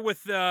each other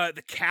with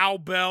the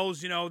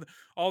cowbells,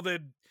 all the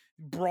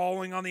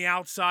brawling on the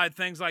outside,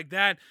 things like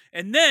that.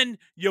 And then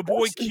your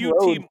boy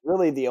QT,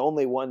 really the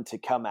only one to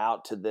come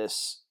out to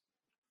this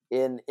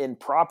in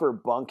proper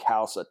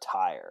bunkhouse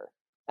attire.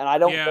 And I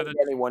don't think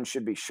anyone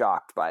should be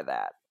shocked by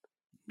that.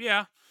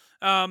 Yeah.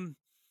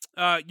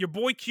 Your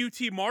boy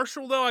QT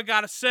Marshall, though, I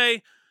gotta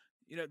say,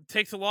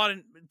 takes a lot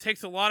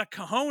of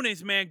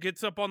cojones, man.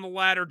 Gets up on the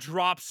ladder,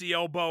 drops the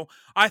elbow.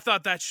 I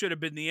thought that should have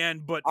been the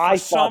end, but I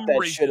thought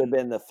that should have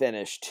been the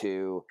finish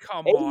too.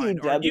 Come on,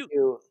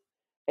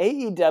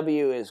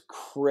 AEW is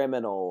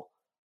criminal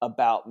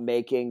about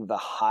making the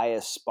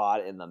highest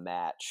spot in the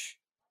match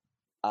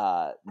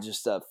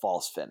just a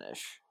false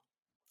finish.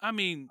 I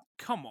mean,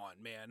 come on,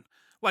 man.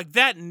 Like,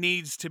 that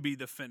needs to be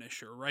the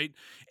finisher, right?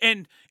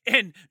 And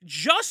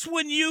just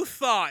when you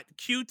thought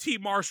QT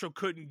Marshall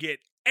couldn't get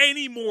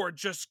any more,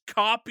 just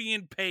copy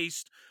and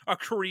paste a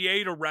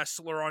creator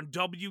wrestler on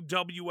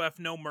WWF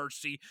No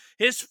Mercy,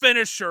 his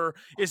finisher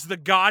is the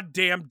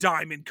goddamn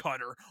Diamond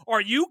Cutter.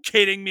 Are you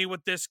kidding me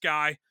with this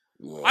guy?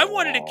 Yeah. I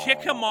wanted to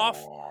kick him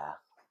off.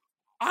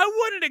 I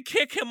wanted to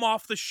kick him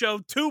off the show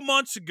 2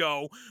 months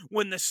ago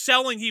when the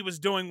selling he was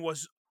doing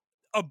was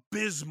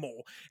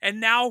abysmal,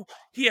 and now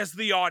he has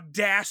the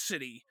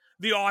audacity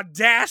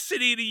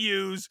to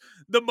use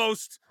the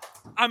most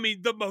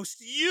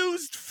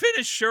used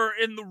finisher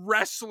in the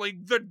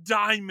wrestling, the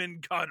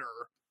Diamond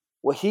Cutter.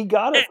 Well, he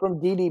got it from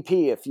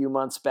DDP a few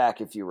months back,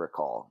 if you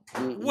recall.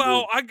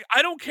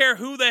 I don't care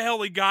who the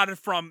hell he got it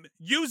from.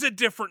 Use a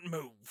different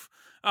move,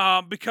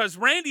 because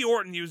Randy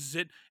Orton uses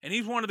it, and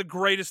he's one of the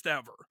greatest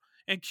ever.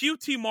 And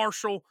QT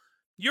Marshall,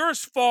 you're as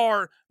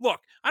far.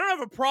 Look, I don't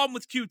have a problem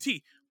with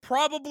QT.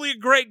 Probably a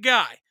great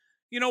guy.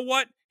 You know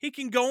what? He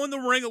can go in the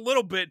ring a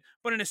little bit,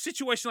 but in a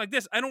situation like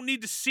this, I don't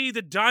need to see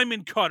the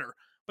Diamond Cutter.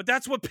 But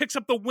that's what picks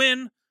up the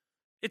win.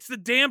 It's the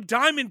damn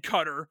Diamond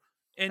Cutter.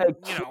 And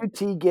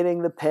QT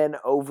getting the pin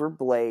over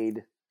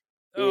Blade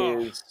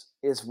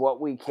is what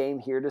we came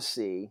here to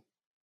see.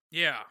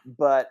 Yeah.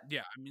 But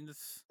Yeah. I mean,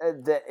 this.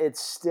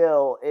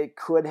 it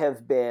could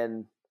have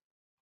been.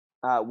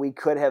 We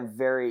could have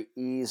very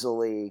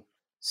easily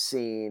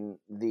seen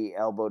the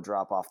elbow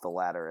drop off the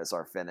ladder as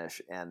our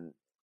finish, and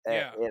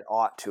Yeah. it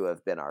ought to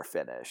have been our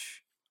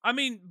finish. I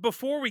mean,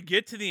 before we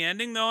get to the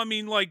ending, though, I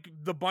mean, like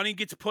the bunny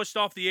gets pushed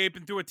off the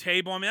apron through a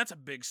table. I mean, that's a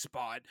big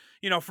spot,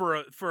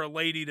 for a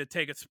lady to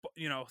take a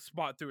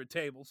spot through a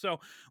table. So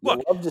You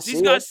look, love to these see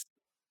it. guys,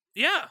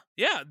 yeah,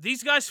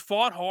 these guys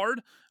fought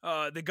hard.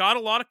 They got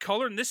a lot of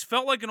color, and this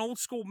felt like an old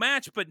school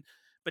match. But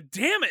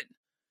damn it,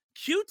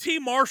 QT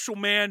Marshall,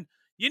 man,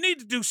 you need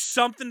to do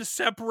something to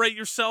separate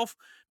yourself,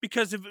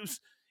 because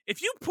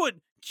if you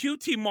put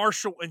QT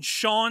Marshall and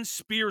Sean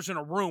Spears in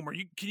a room,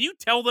 can you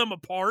tell them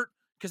apart?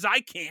 Because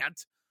I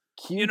can't.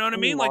 You know what I QT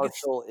mean? Like,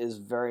 it's Marshall is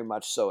very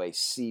much so a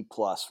C+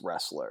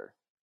 wrestler.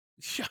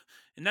 yeah,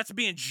 and that's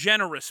being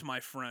generous, my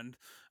friend.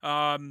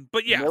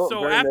 But yeah,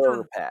 so Very middle of the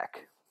after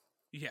pack.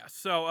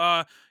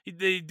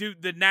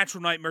 the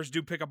Natural Nightmares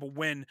do pick up a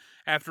win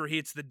after he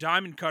hits the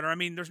Diamond Cutter. I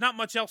mean, there's not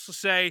much else to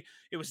say.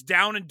 It was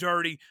down and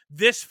dirty.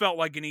 This felt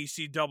like an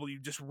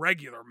ECW just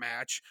regular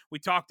match. We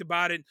talked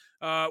about it.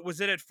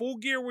 Was it at Full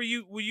Gear where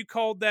you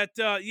called that?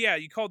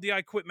 You called the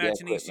I Quit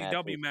match an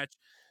ECW match.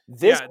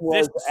 This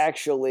was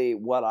actually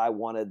what I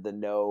wanted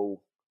the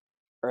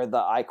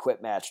I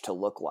Quit match to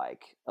look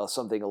like.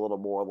 Something a little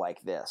more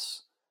like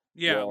this.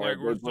 Yeah, like it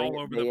was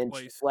all over the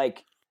place.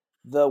 Like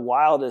the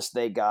wildest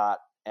they got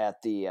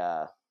at the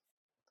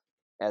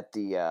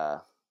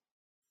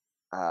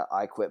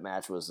I Quit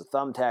match was the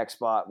thumbtack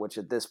spot, which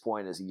at this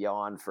point is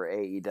yawn for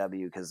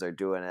AEW because they're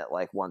doing it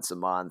like once a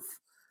month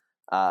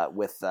where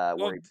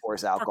he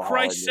pours alcohol. For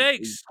Christ's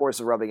sakes. He pours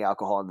the rubbing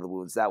alcohol into the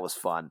wounds. That was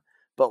fun.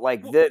 But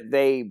like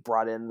they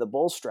brought in the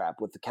bull strap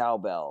with the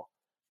cowbell.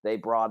 They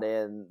brought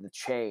in the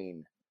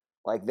chain.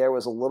 Like there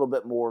was a little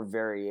bit more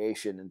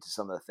variation into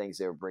some of the things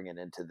they were bringing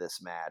into this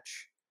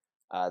match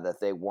that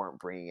they weren't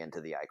bringing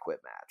into the I Quit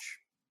match.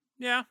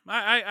 Yeah,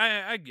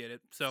 I get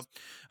it. So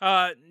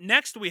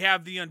next we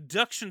have the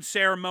induction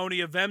ceremony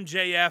of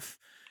MJF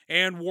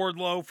and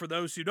Wardlow. For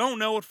those who don't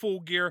know, at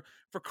Full Gear,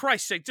 for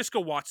Christ's sake, just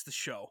go watch the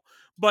show.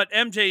 But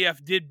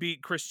MJF did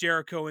beat Chris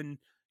Jericho and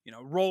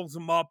rolls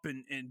him up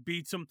and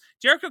beats him.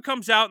 Jericho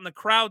comes out and the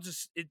crowd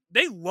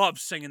they love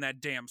singing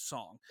that damn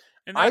song.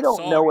 And I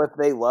don't know if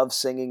they love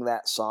singing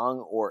that song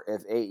or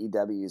if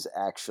AEW is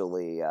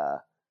actually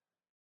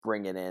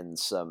bringing in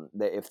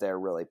if they're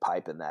really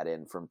piping that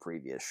in from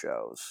previous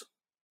shows.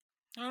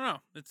 I don't know.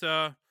 It's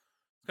kind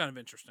of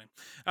interesting.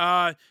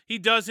 He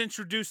does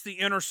introduce the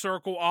Inner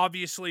Circle,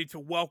 obviously, to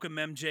welcome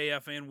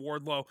MJF and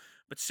Wardlow.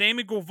 But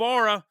Sammy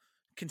Guevara,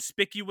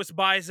 conspicuous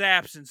by his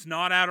absence,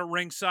 not out at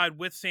ringside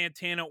with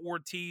Santana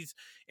Ortiz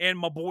and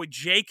my boy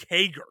Jake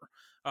Hager,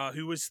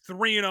 who is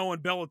 3-0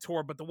 in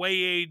Bellator. But the way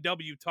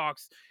AEW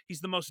talks,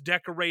 he's the most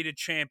decorated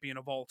champion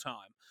of all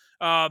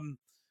time.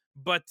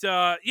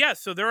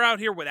 So they're out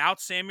here without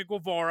Sammy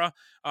Guevara,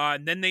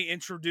 and then they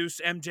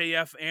introduce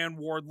MJF and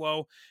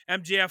Wardlow.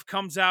 MJF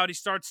comes out, he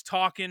starts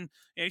talking,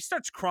 he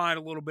starts crying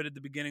a little bit at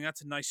the beginning.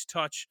 That's a nice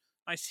touch,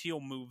 nice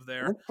heel move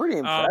there. That's pretty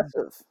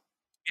impressive.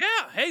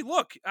 Yeah, hey,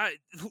 look,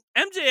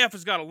 MJF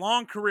has got a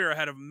long career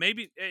ahead of him.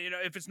 Maybe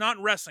if it's not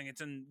in wrestling, it's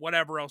in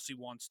whatever else he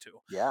wants to.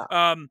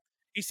 Yeah.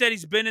 He said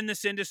he's been in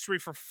this industry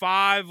for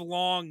 5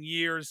 long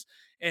years.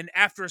 And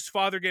after his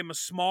father gave him a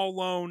small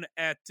loan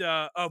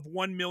of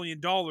 $1 million,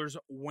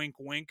 wink,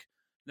 wink,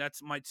 that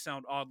might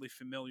sound oddly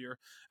familiar.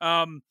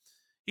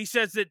 He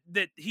says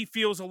that he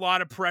feels a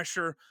lot of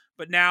pressure,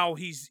 but now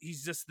he's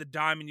just the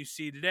diamond you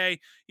see today.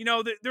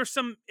 There's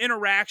some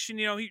interaction.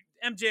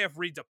 MJF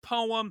reads a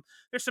poem.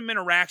 There's some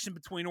interaction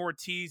between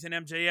Ortiz and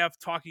MJF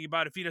talking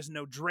about if he doesn't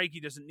know Drake, he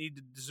doesn't need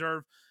to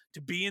deserve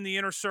to be in the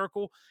Inner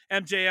Circle.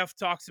 MJF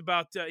talks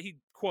about he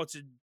quotes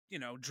a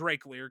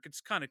Drake lyric.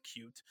 It's kind of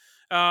cute.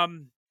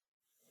 And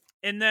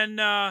then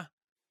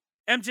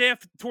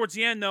MJF, towards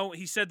the end, though,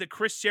 he said that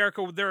Chris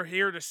Jericho, they're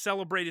here to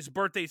celebrate his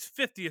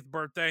 50th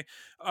birthday.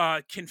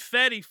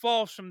 Confetti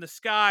falls from the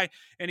sky,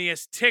 and he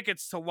has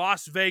tickets to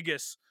Las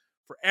Vegas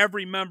for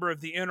every member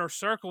of the Inner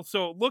Circle.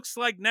 So it looks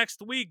like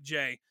next week,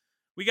 Jay,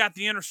 we got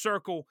the Inner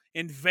Circle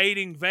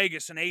invading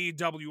Vegas, and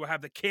AEW will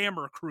have the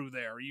camera crew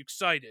there. Are you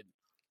excited?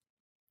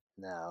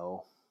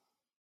 No.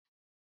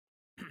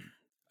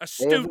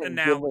 Astute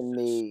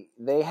analysis.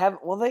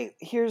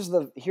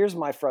 Here's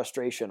my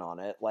frustration on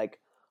it. Like,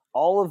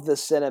 all of the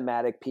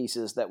cinematic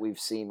pieces that we've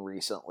seen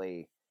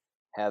recently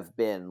have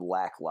been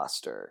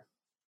lackluster.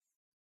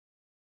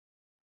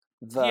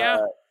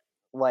 The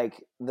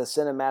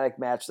cinematic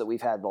match that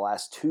we've had the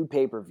last 2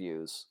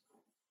 pay-per-views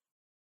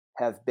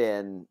have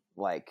been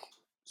like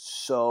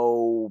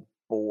so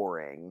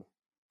boring.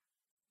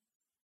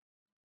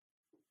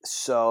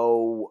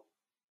 So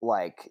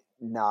like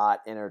not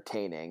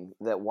entertaining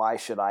that why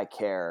should I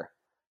care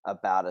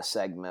about a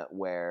segment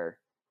where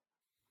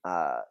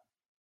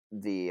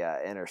the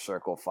Inner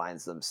Circle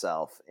finds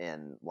themselves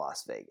in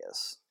Las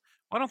Vegas?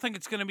 I don't think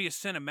it's going to be a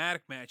cinematic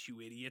match, you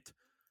idiot.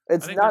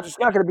 It's not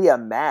going to be a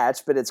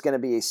match, but it's going to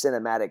be a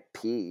cinematic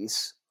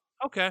piece.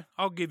 Okay,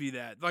 I'll give you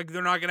that. Like,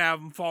 they're not going to have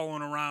them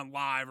following around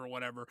live or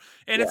whatever.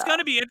 And it's Yeah. going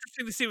to be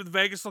interesting to see what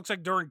Vegas looks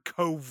like during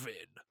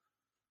COVID.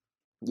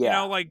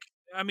 Yeah. Like,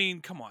 I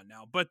mean, come on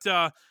now. But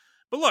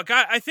look,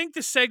 I think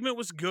the segment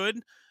was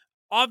good.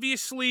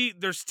 Obviously,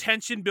 there's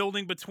tension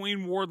building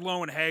between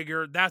Wardlow and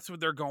Hager. That's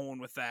what they're going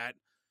with that.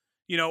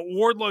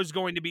 Wardlow's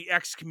going to be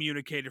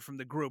excommunicated from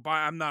the group.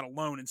 I'm not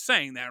alone in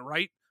saying that,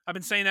 right? I've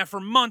been saying that for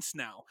months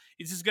now.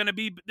 This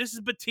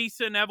is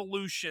Batista and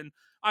Evolution.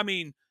 I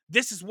mean,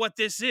 this is what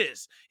this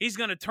is. He's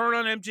going to turn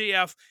on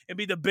MJF and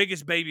be the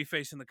biggest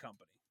babyface in the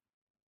company.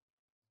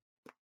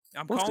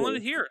 I'm calling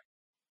it here.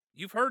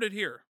 You've heard it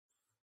here.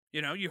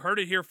 You heard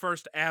it here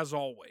first, as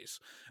always.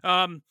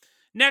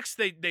 Next,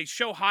 they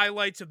show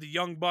highlights of the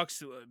Young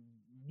Bucks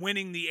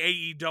winning the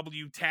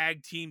AEW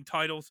tag team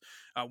titles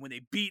when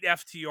they beat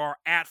FTR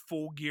at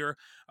Full Gear.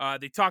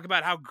 They talk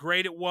about how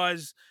great it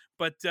was,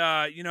 but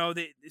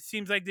it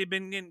seems like they've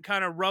been getting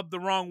kind of rubbed the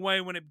wrong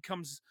way when it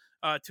comes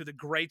to the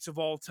greats of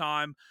all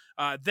time.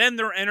 Then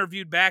they're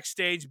interviewed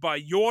backstage by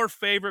your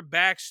favorite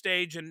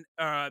backstage and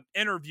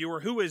interviewer.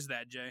 Who is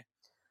that, Jay?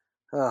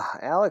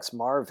 Alex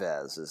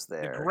Marvez is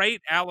there. The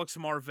great Alex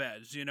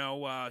Marvez,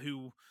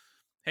 who,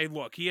 hey,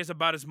 look, he has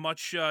about as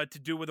much to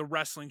do with a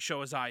wrestling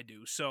show as I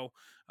do. So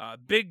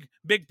big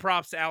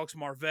props to Alex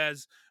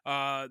Marvez.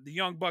 The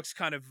Young Bucks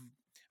kind of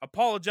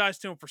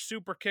apologized to him for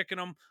super kicking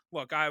him.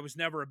 Look, I was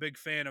never a big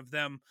fan of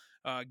them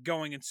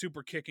going and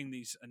super kicking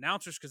these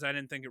announcers because I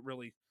didn't think it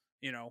really,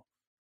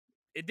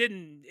 it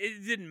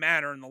didn't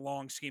matter in the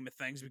long scheme of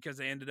things because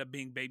they ended up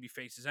being baby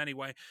faces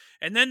anyway.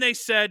 And then they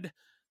said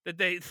that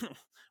they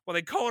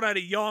called out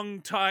a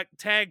young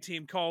tag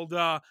team called,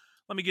 let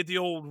me get the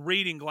old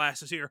reading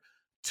glasses here,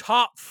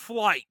 Top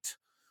Flight.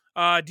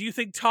 Do you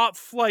think Top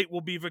Flight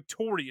will be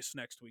victorious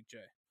next week, Jay?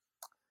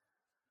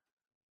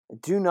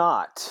 Do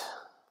not.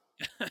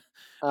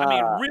 I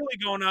mean, really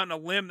going out on a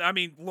limb. I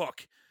mean,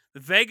 look,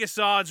 the Vegas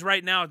odds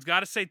right now, it's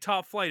got to say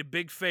Top Flight, a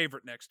big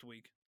favorite next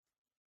week.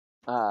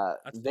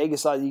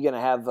 Vegas odds, you going to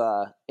have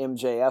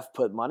MJF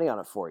put money on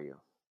it for you?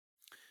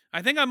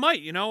 I think I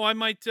might.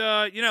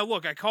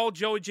 Look, I called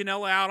Joey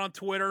Janela out on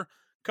Twitter a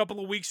couple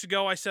of weeks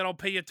ago. I said I'll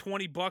pay you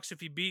 $20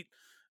 if you beat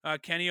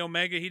Kenny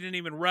Omega. He didn't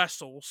even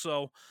wrestle,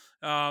 so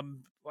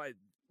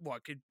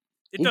look, it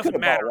doesn't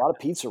matter. A lot of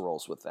pizza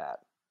rolls with that.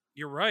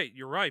 You're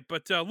right.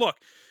 But look,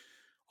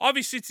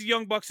 obviously it's the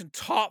Young Bucks and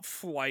Top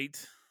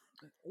Flight.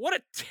 What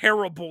a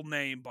terrible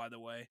name, by the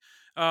way.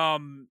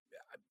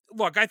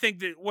 Look, I think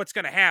that what's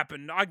going to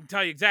happen, I can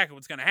tell you exactly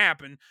what's going to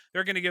happen.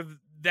 They're going to give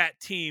that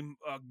team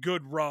a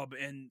good rub,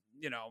 and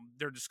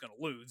they're just going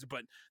to lose,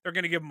 but they're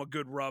going to give them a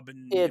good rub,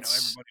 and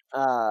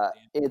everybody.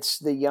 It's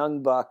the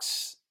Young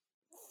Bucks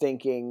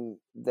thinking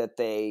that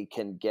they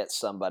can get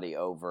somebody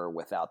over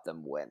without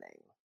them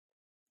winning.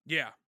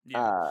 Yeah.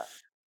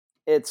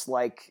 It's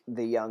like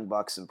the Young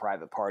Bucks and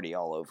Private Party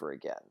all over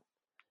again.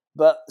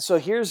 But so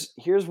here's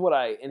what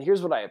I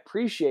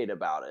appreciate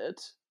about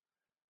it.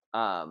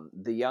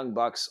 The Young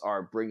Bucks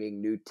are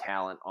bringing new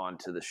talent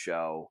onto the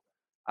show.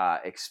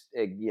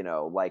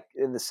 Like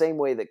in the same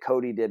way that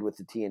Cody did with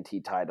the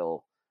TNT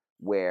title,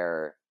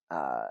 where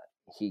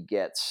he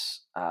gets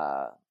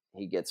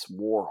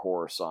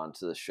Warhorse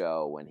onto the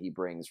show when he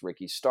brings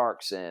Ricky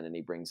Starks in and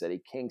he brings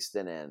Eddie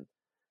Kingston in.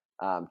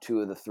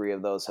 Two of the three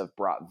of those have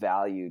brought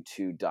value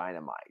to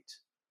Dynamite.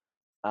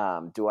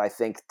 Do I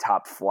think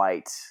Top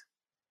Flight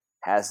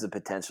has the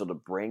potential to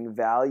bring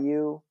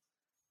value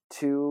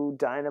to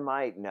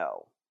Dynamite?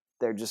 No.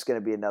 They're just going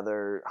to be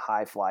another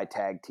high-fly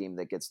tag team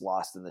that gets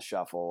lost in the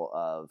shuffle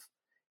of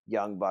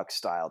Young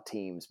Bucks-style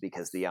teams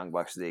because the Young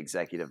Bucks are the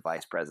executive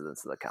vice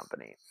presidents of the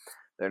company.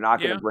 They're not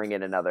going to bring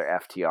in another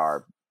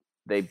FTR.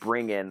 They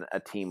bring in a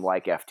team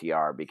like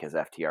FTR because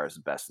FTR is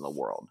the best in the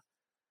world.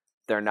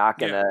 They're not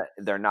going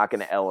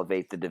to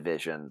elevate the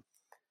division.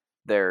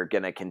 They're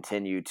going to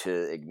continue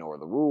to ignore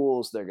the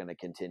rules. They're going to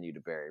continue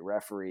to bury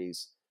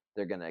referees.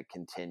 They're going to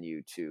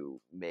continue to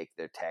make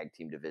their tag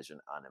team division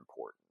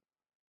unimportant.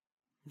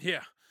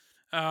 Yeah.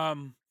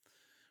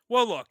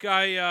 Well, look,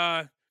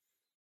 I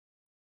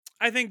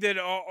think that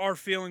our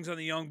feelings on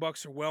the Young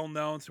Bucks are well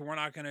known, so we're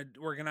not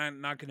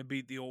gonna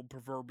beat the old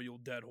proverbial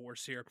dead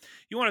horse here.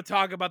 You want to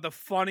talk about the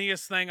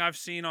funniest thing I've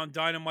seen on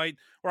Dynamite,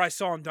 or I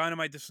saw on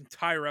Dynamite this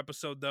entire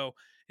episode, though,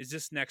 is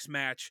this next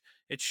match.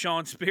 It's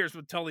Shawn Spears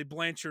with Tully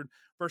Blanchard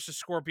versus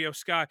Scorpio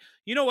Sky.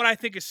 You know what I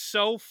think is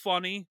so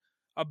funny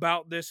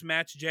about this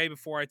match, Jay,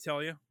 before I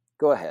tell you?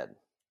 Go ahead.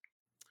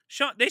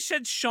 They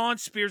said Shawn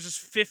Spears is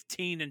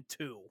 15-2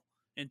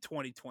 in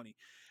 2020.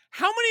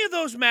 How many of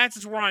those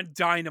matches were on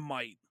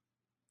Dynamite?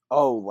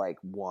 Oh, like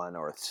one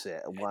or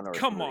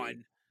Come three.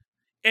 On.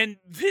 And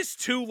his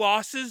 2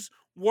 losses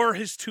were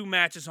his 2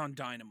 matches on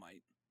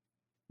Dynamite.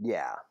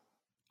 Yeah.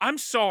 I'm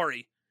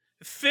sorry.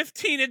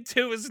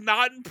 15-2 is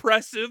not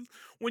impressive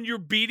when you're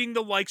beating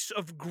the likes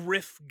of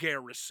Griff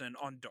Garrison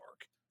on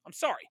Dark. I'm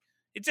sorry.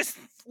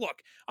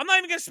 Look, I'm not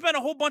even going to spend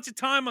a whole bunch of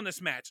time on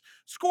this match.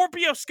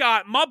 Scorpio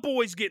Scott, my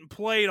boy's getting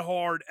played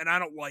hard, and I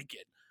don't like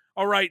it.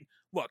 All right,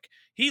 look,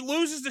 he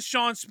loses to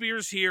Shawn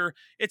Spears here.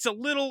 It's a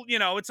little,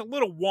 it's a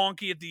little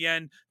wonky at the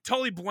end.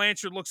 Tully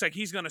Blanchard looks like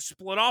he's going to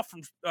split off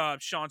from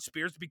Shawn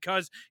Spears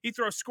because he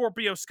throws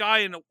Scorpio Sky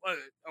in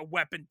a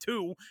weapon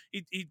too.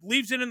 He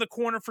leaves it in the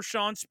corner for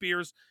Shawn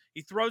Spears.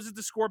 He throws it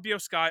to Scorpio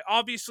Sky.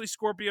 Obviously,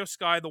 Scorpio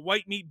Sky, the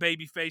white meat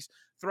babyface,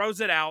 throws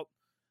it out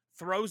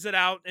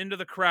into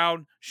the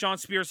crowd. Shawn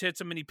Spears hits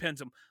him and he pins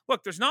him.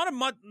 Look, there's not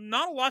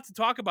a lot to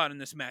talk about in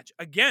this match.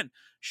 Again,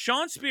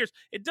 Shawn Spears,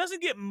 it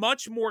doesn't get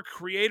much more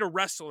creative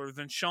wrestler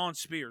than Shawn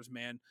Spears,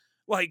 man.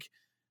 Like,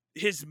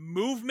 his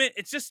movement,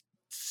 it's just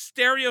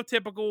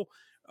stereotypical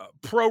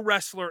pro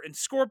wrestler. And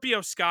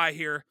Scorpio Sky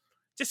here,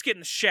 just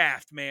getting the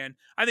shaft, man.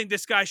 I think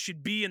this guy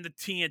should be in the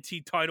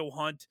TNT title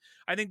hunt.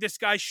 I think this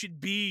guy should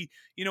be,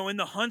 in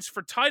the hunts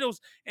for titles.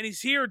 And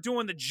he's here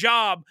doing the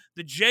job,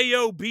 the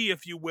JOB,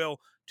 if you will,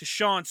 to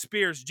Shawn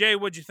Spears. Jay,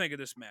 what'd you think of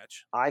this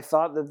match? I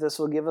thought that this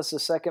will give us a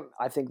second.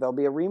 I think there'll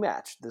be a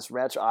rematch. This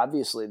match,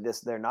 obviously,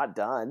 they're not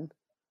done.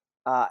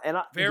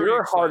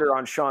 You're harder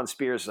on Shawn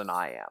Spears than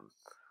I am.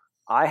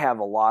 I have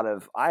a lot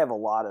of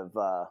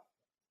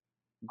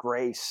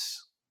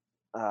grace,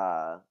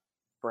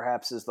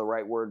 perhaps is the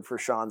right word for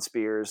Shawn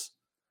Spears,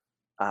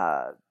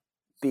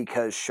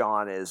 because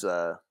Shawn is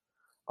a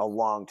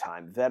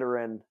longtime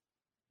veteran.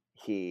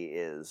 He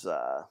is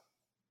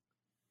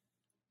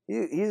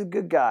he's a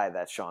good guy,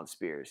 that's Shawn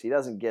Spears. He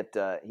doesn't get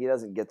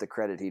the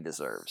credit he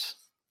deserves.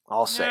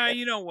 I'll say.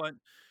 You know what?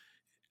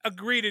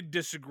 Agree to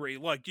disagree.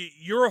 Look,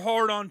 you're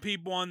hard on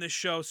people on this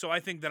show, so I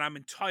think that I'm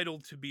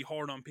entitled to be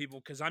hard on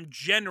people because I'm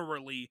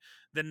generally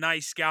the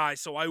nice guy.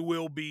 So I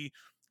will be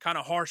kind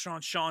of harsh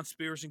on Shawn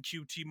Spears and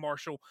QT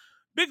Marshall.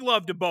 Big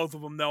love to both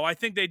of them, though. I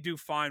think they do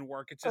fine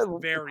work. It's just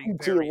very,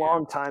 very. A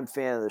long-time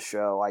fan of the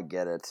show. I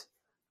get it.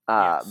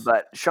 Yes.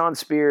 But Shawn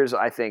Spears,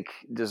 I think,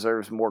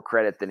 deserves more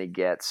credit than he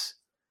gets.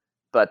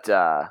 But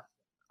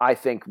I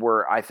think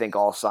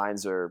all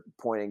signs are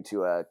pointing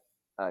to a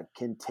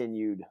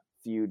continued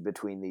feud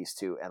between these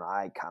two, and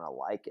I kind of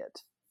like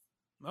it.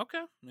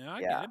 Okay. Yeah,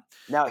 I get it.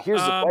 Now,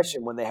 here's the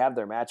question. When they have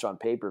their match on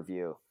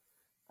pay-per-view,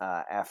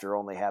 after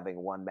only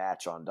having one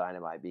match on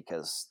Dynamite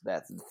because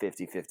that's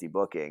 50-50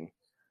 booking,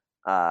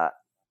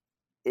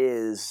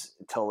 is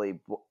Tully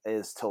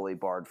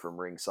barred from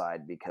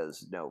ringside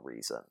because no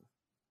reason?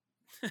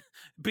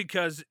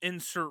 Because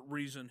insert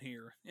reason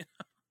here.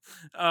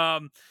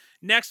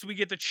 Next, we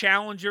get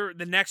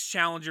the next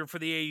challenger for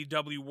the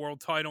AEW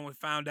World Title. We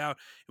found out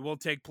it will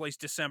take place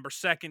December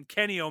 2nd.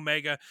 Kenny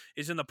Omega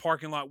is in the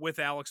parking lot with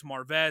Alex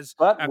Marvez.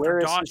 But where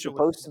is he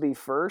supposed to be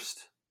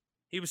first?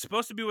 He was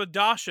supposed to be with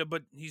Dasha,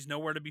 but he's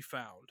nowhere to be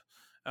found.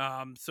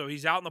 So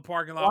he's out in the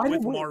parking lot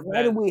with Marvez.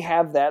 Why did we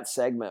have that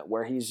segment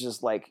where he's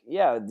just like,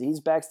 yeah, he's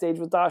backstage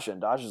with Dasha,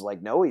 and Dasha's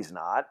like, no, he's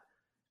not.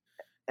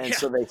 And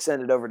so they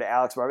send it over to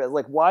Alex Marvez.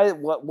 Like, why?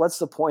 What's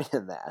the point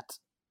in that?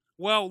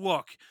 Well,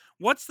 look,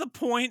 what's the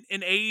point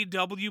in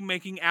AEW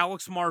making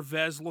Alex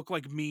Marvez look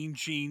like Mean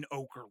Gene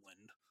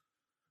Okerlund?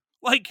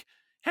 Like,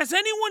 has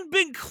anyone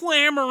been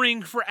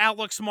clamoring for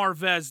Alex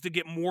Marvez to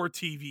get more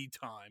TV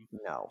time?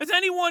 No. Has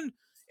anyone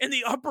in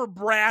the upper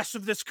brass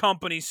of this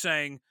company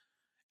saying,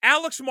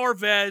 Alex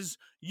Marvez,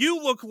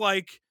 you look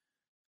like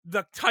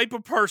the type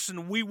of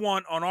person we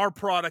want on our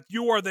product.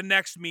 You are the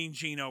next Mean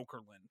Gene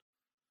Okerlund.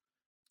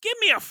 Give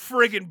me a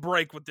friggin'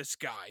 break with this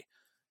guy.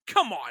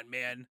 Come on,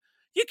 man.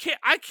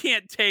 I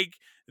can't take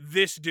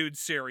this dude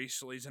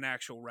seriously as an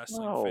actual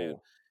wrestling fan.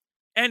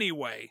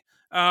 Anyway,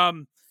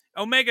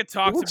 Omega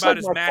talks about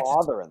his match.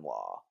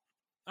 Father-in-law.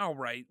 All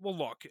right. Well,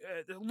 look,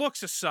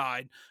 looks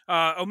aside,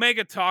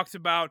 Omega talked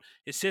about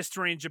his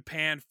history in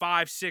Japan,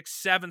 5,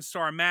 6,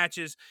 7-star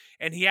matches,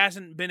 and he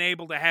hasn't been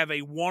able to have a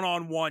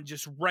one-on-one,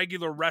 just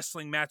regular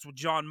wrestling match with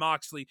Jon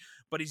Moxley,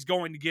 but he's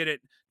going to get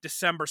it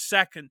December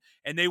 2nd,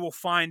 and they will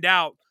find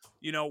out,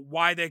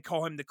 why they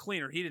call him the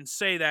Cleaner. He didn't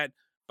say that,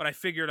 but I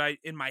figured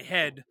in my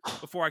head,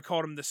 before I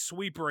called him the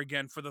Sweeper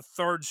again for the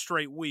 3rd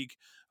straight week,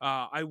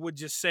 I would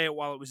just say it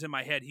while it was in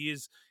my head. He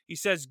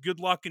says good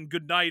luck and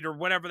good night or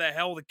whatever the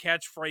hell the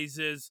catchphrase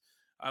is.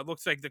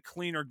 Looks like the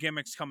Cleaner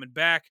gimmick's coming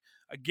back.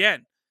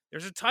 Again,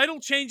 there's a title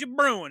change of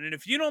brewing, and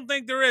if you don't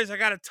think there is, I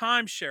got a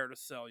timeshare to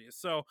sell you.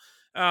 So,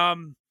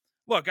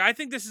 look, I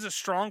think this is a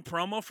strong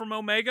promo from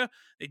Omega.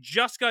 They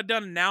just got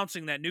done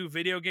announcing that new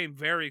video game.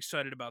 Very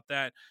excited about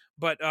that.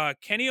 But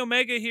Kenny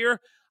Omega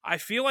here, I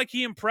feel like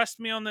he impressed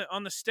me on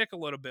the stick a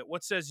little bit.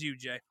 What says you,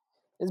 Jay?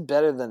 It's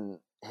better than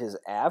his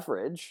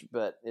average,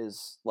 but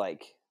is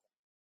like,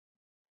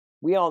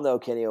 we all know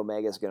Kenny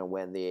Omega is going to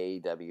win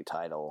the AEW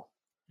title.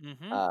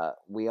 Mm-hmm.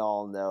 We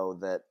all know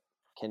that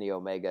Kenny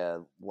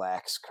Omega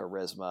lacks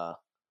charisma.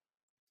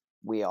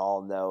 We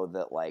all know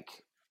that like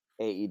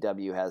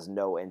AEW has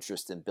no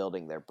interest in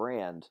building their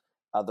brand.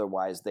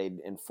 Otherwise, they'd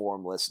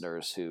inform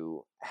listeners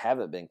who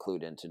haven't been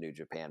clued into New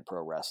Japan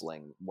Pro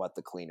Wrestling what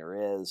the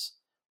Cleaner is,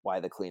 why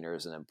the Cleaner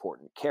is an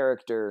important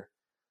character,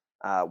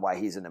 why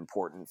he's an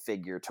important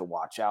figure to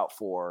watch out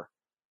for.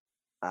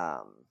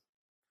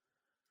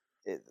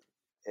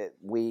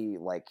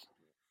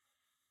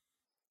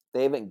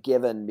 They haven't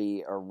given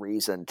me a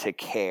reason to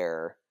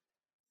care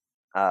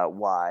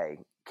why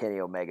Kenny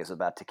Omega's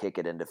about to kick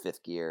it into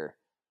fifth gear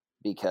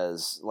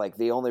because, like,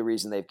 the only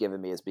reason they've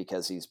given me is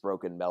because he's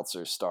broken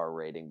Meltzer's star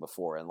rating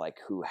before, and, like,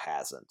 who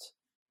hasn't?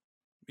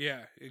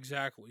 Yeah,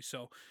 exactly.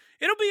 So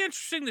it'll be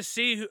interesting to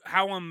see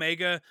how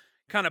Omega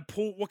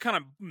what kind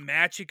of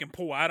match he can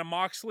pull out of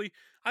Moxley.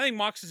 I think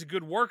Moxley's a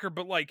good worker,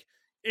 but, like,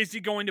 is he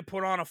going to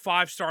put on a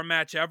 5-star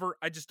match ever?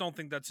 I just don't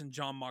think that's in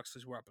Jon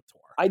Moxley's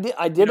repertoire.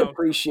 I did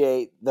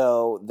appreciate,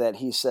 though, that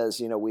he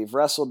says, we've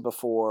wrestled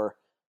before,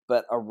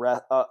 but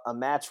a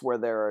match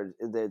where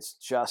it's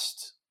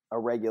just a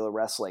regular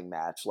wrestling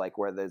match, like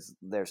where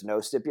there's no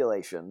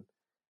stipulation,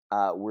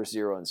 we're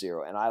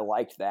 0-0, and I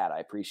liked that. I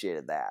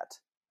appreciated that.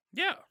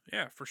 Yeah,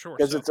 for sure.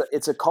 Because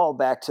it's a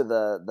callback to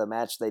the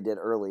match they did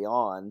early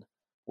on,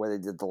 where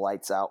they did the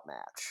lights out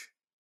match.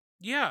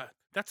 Yeah,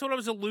 that's what I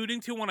was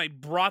alluding to when I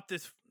brought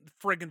this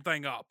friggin'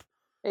 thing up.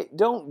 Hey,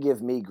 don't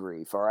give me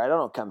grief, all right? I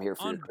don't come here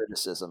for your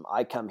criticism.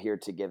 I come here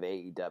to give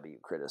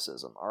AEW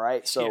criticism, all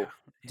right? So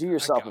do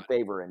yourself a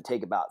favor and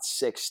take about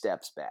 6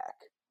 steps back.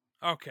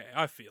 Okay,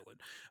 I feel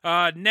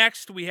it.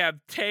 Next, we have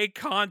Tay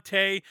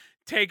Conti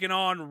taking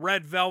on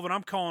Red Velvet.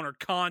 I'm calling her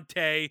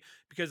Conte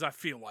because I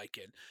feel like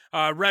it.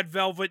 Red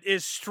Velvet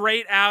is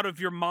straight out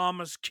of your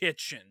mama's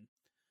kitchen.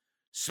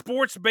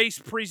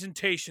 Sports-based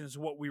presentation is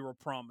what we were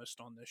promised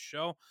on this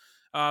show.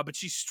 But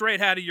she's straight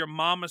out of your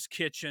mama's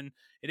kitchen.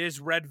 It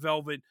is Red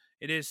Velvet.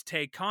 It is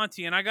Tay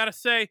Conti. And I got to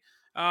say,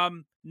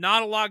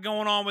 not a lot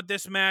going on with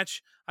this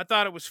match. I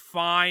thought it was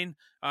fine.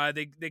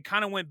 They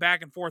kind of went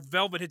back and forth.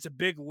 Velvet hits a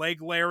big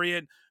leg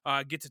lariat,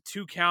 gets a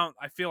 2 count.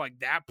 I feel like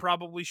that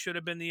probably should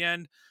have been the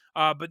end.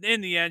 But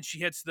in the end, she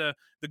hits the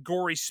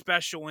gory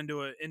special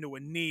into a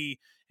knee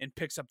and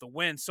picks up the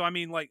win. So, I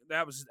mean, like,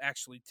 that was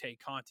actually Tay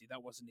Conti.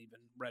 That wasn't even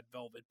Red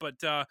Velvet.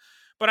 But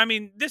I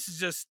mean, this is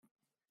just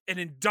an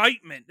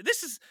indictment.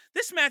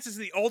 This match is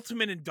the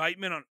ultimate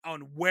indictment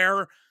on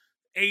where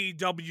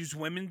AEW's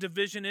women's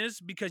division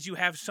is, because you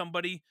have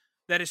somebody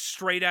that is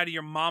straight out of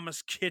your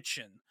mama's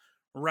kitchen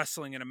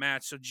wrestling in a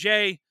match. So,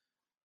 Jay,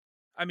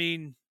 I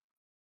mean,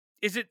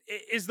 is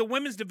the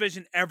women's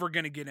division ever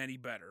going to get any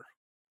better?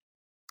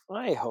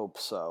 I hope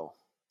so.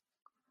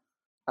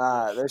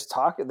 There's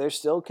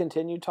still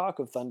continued talk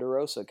of Thunder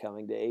Rosa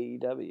coming to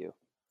AEW.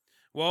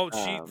 Well,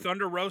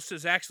 Thunder Rosa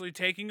is actually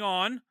taking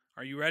on,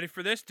 are you ready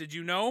for this? Did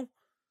you know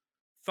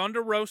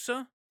Thunder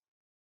Rosa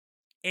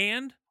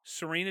and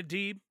Serena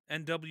Deeb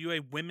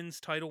NWA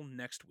women's title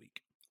next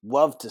week?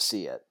 Love to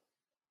see it.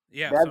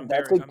 Yeah,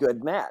 that's a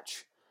good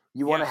match.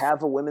 You want to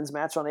have a women's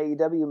match on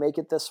AEW, make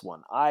it this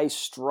one. I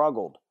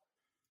struggled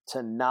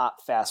to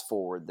not fast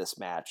forward this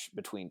match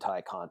between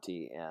Tay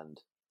Conti and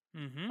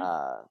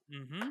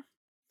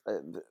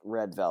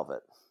Red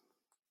Velvet.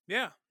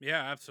 Yeah,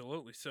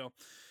 absolutely. So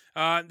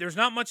there's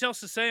not much else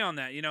to say on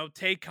that.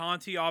 Tay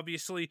Conti,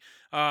 obviously,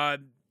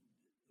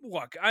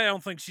 look, I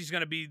don't think she's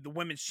going to be the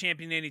women's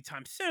champion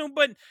anytime soon,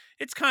 but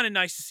it's kind of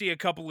nice to see a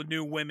couple of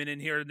new women in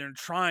here, and they're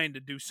trying to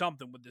do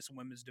something with this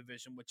women's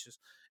division, which is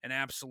an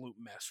absolute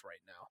mess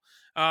right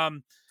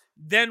now.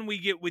 Then we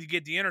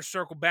get the Inner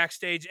Circle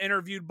backstage,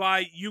 interviewed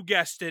by, you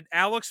guessed it,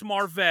 Alex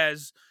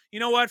Marvez. You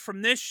know what?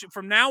 From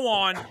now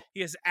on,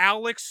 he is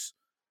Alex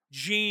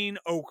Gene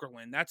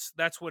Okerlund.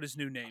 That's what his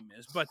new name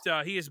is. But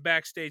he is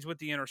backstage with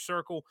the Inner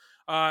Circle.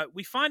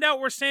 We find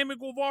out where Sammy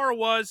Guevara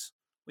was.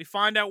 We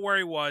find out where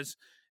he was.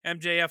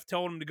 MJF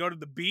told him to go to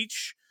the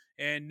beach,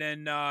 and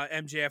then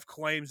MJF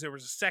claims there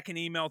was a second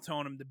email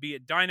telling him to be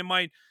at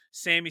Dynamite.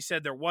 Sammy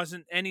said there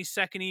wasn't any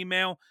second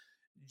email.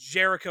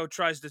 Jericho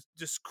tries to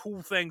just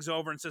cool things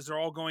over and says they're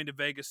all going to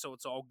Vegas, so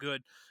it's all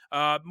good.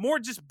 More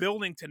just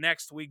building to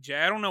next week, Jay.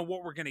 I don't know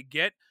what we're going to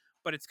get,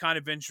 but it's kind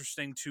of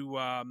interesting to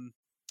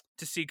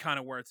see kind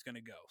of where it's going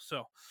to go.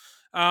 So,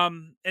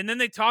 and then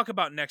they talk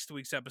about next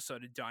week's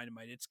episode of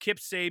Dynamite. It's Kip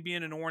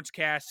Sabian and Orange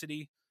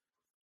Cassidy.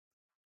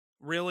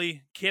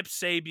 Really? Kip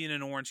Sabian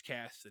and Orange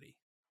Cassidy.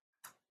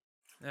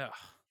 Ugh.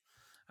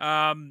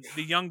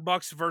 The Young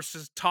Bucks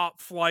versus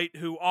Top Flight,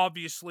 who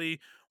obviously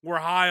we're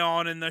high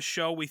on in this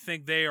show. We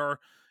think they are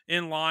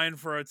in line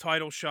for a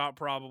title shot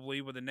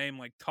probably with a name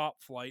like Top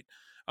Flight.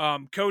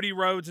 Cody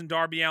Rhodes and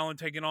Darby Allin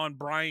taking on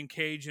Brian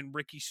Cage and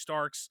Ricky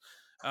Starks.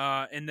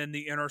 And then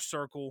the Inner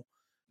Circle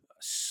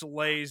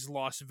slays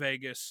Las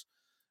Vegas.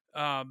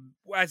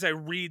 As I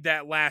read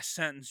that last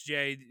sentence,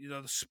 Jay,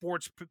 the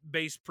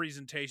sports-based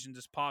presentation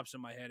just pops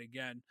in my head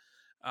again.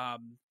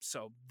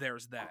 So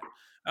there's that.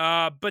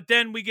 But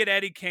then we get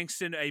Eddie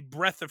Kingston, a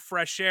breath of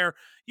fresh air.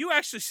 You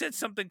actually said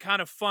something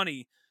kind of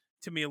funny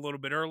to me a little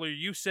bit earlier.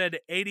 You said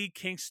Eddie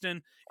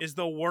Kingston is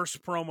the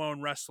worst promo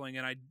in wrestling,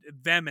 and I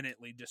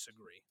vehemently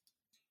disagree.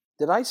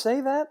 Did I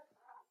say that?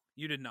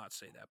 You did not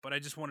say that, but I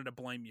just wanted to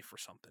blame you for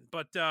something.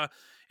 But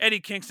Eddie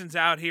Kingston's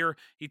out here.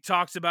 He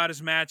talks about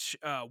his match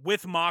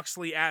with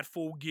Moxley at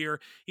Full Gear.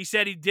 He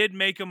said he did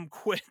make him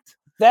quit.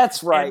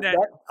 That's right.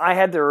 I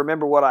had to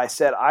remember what I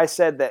said. I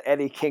said that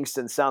Eddie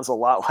Kingston sounds a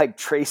lot like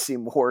Tracy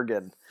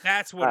Morgan.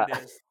 That's what it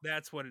is.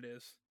 That's what it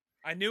is.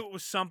 I knew it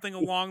was something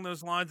along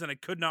those lines, and I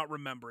could not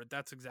remember it.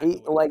 That's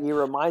exactly what he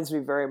reminds me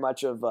very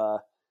much of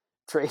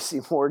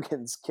Tracy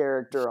Morgan's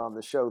character on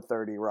the show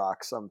 30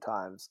 Rock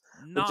sometimes.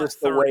 Not With just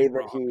 30 the way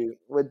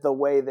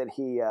Rock. that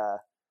he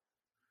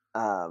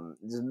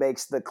just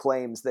makes the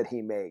claims that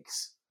he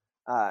makes.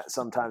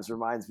 Sometimes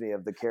reminds me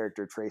of the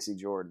character Tracy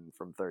Jordan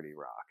from 30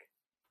 Rock.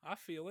 I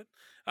feel it.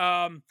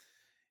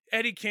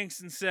 Eddie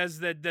Kingston says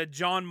that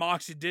John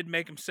Moxley did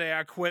make him say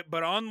I quit,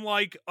 but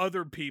unlike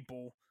other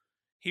people,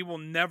 he will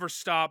never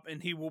stop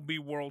and he will be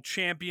world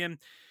champion.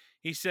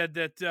 He said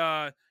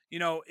that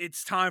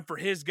it's time for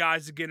his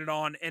guys to get it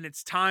on, and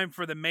it's time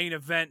for the main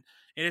event.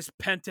 And it's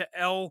Penta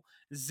El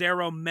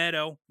Zero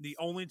Miedo, the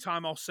only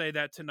time I'll say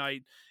that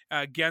tonight,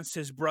 against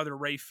his brother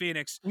Rey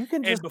Fenix. You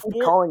can just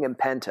keep calling him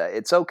Penta.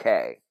 It's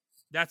okay.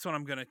 That's what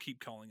I'm going to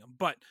keep calling him.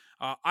 But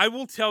I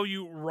will tell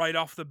you right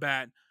off the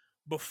bat,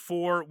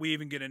 before we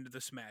even get into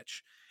this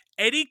match,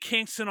 Eddie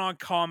Kingston on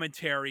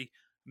commentary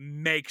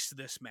makes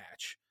this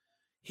match.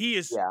 He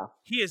is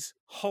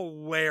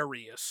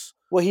hilarious.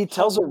 Well, he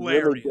tells a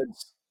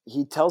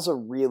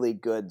really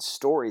good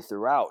story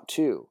throughout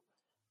too,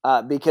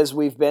 because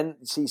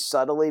he's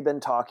subtly been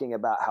talking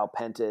about how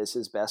Penta is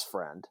his best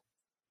friend,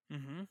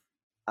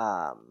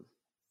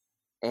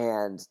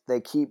 and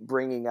they keep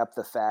bringing up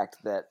the fact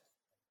that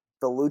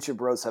the Lucha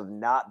Bros have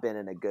not been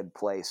in a good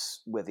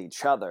place with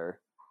each other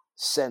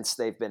since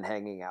they've been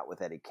hanging out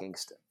with Eddie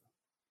Kingston,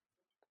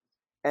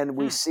 and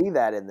we see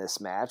that in this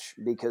match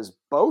because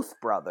both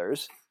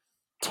brothers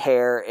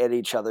tear at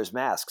each other's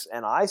masks,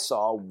 and I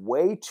saw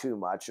way too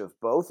much of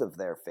both of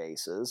their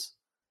faces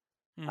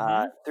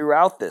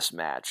throughout this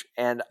match,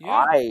 and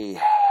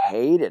I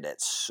hated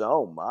it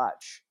so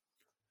much.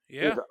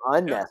 It's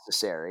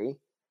unnecessary.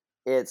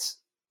 It's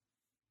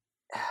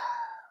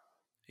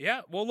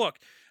well, look,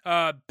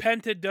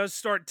 Penta does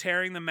start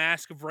tearing the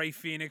mask of Rey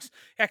Fenix.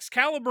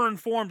 Excalibur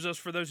informs us,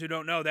 for those who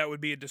don't know, that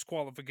would be a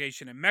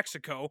disqualification in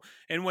Mexico,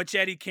 in which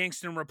Eddie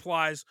Kingston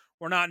replies,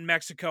 we're not in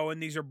Mexico,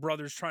 and these are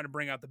brothers trying to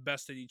bring out the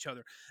best in each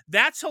other.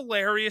 That's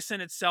hilarious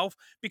in itself,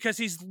 because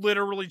he's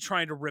literally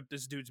trying to rip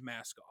this dude's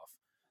mask off.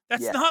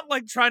 That's not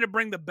like trying to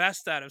bring the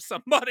best out of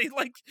somebody.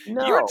 Like,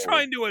 you're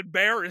trying to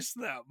embarrass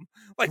them.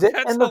 Like,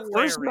 that's the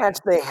first match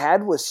they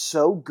had was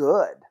so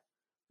good.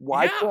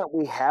 Why can't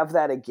we have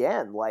that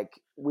again? Like,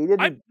 we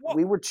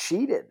were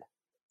cheated.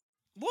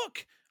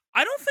 Look,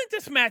 I don't think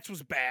this match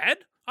was bad.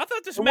 I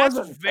thought this match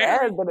was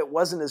bad, but it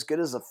wasn't as good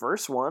as the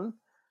first one.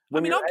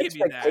 When I'll give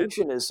you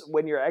that.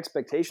 When your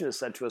expectation is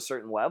set to a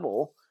certain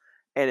level,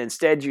 and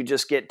instead you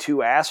just get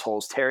two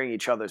assholes tearing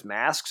each other's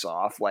masks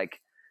off, like,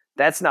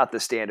 that's not the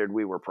standard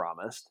we were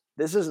promised.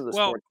 This isn't the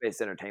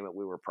sports-based entertainment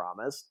we were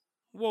promised.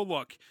 Well,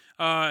 look,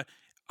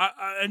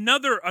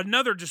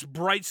 another just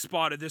bright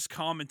spot of this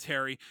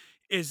commentary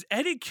is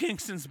Eddie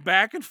Kingston's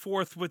back and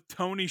forth with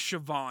Tony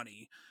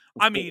Schiavone.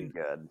 I mean,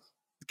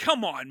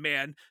 come on,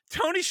 man.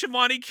 Tony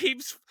Schiavone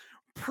keeps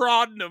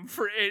prodding him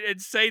and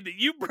saying that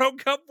you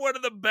broke up one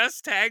of the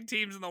best tag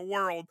teams in the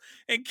world.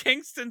 And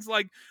Kingston's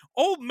like,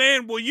 oh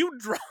man, will you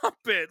drop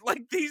it?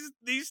 Like,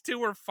 these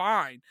two are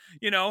fine.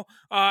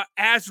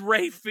 As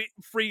Rey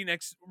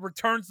Fenix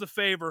returns the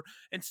favor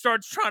and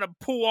starts trying to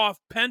pull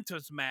off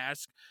Penta's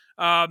mask.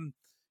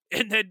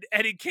 And then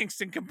Eddie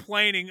Kingston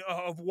complaining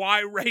of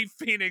why Rey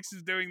Fenix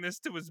is doing this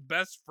to his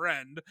best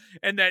friend,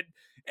 and that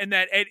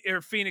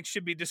Fenix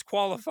should be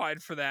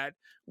disqualified for that,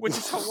 which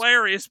is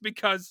hilarious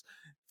because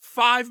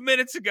 5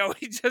 minutes ago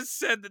he just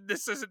said that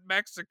this isn't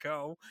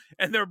Mexico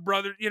and their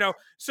brother.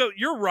 So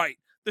you're right.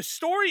 The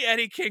story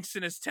Eddie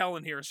Kingston is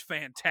telling here is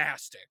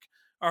fantastic.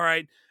 All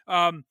right.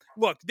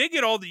 Look, they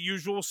get all the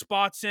usual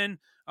spots in.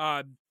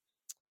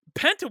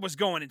 Penta was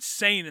going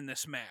insane in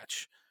this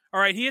match. All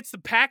right, he hits the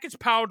package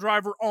power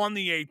driver on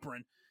the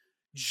apron.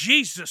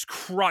 Jesus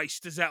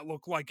Christ, does that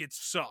look like it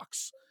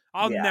sucks?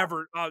 I'll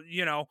never,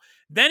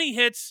 Then he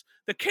hits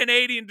the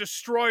Canadian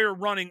Destroyer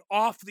running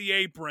off the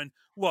apron.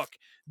 Look,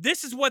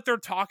 this is what they're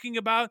talking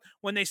about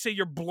when they say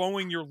you're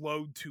blowing your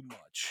load too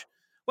much.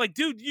 Like,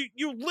 dude,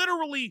 you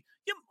literally...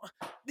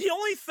 the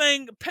only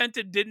thing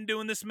Penta didn't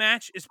do in this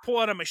match is pull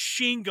out a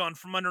machine gun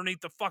from underneath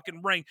the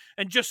fucking ring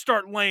and just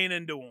start laying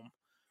into him.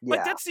 Yeah.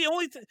 Like, that's the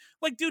only thing.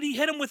 Like, dude, he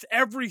hit him with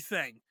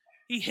everything.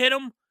 He hit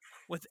him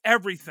with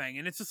everything.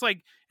 And it's just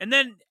like, and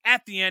then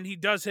at the end, he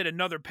does hit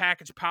another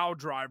package power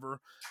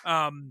driver.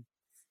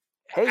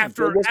 Biggest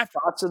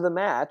spots of the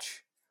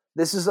match.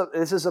 This is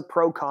a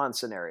pro-con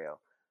scenario.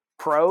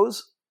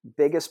 Pros,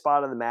 biggest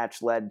spot of the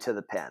match led to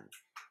the pin.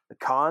 The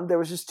con, there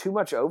was just too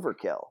much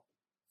overkill.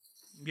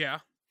 Yeah.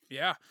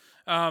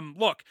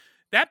 Look,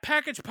 that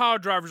package power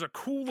driver is a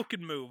cool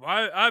looking move.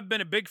 I've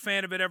been a big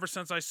fan of it ever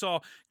since I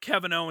saw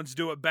Kevin Owens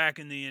do it back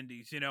in the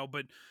Indies,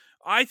 but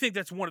I think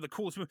that's one of the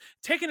coolest moves.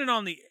 Taking it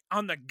on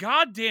the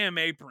goddamn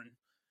apron.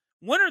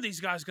 When are these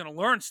guys going to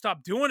learn?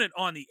 Stop doing it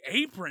on the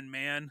apron,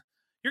 man.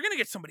 You're going to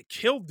get somebody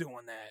killed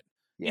doing that.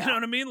 Yeah. You know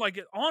what I mean? Like,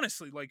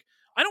 honestly, like,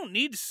 I don't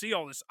need to see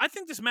all this. I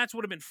think this match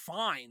would have been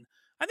fine.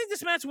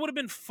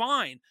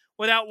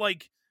 Without,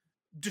 like,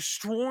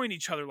 destroying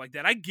each other like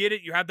that. I get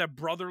it. You have that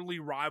brotherly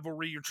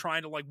rivalry. You're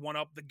trying to, like,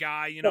 one-up the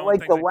guy, But,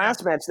 like, the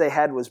last match they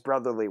had was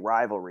brotherly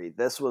rivalry.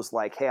 This was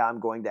like, hey, I'm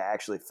going to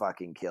actually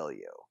fucking kill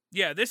you.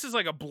 Yeah, this is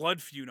like a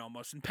blood feud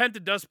almost. And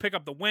Penta does pick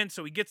up the win,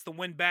 so he gets the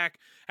win back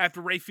after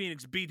Rey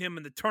Fenix beat him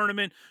in the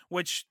tournament,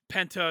 which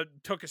Penta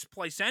took his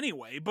place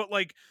anyway. But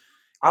like,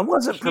 I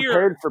wasn't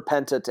prepared for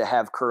Penta to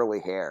have curly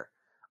hair.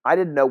 I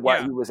didn't know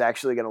what he was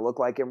actually going to look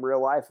like in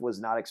real life. Was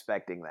not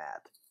expecting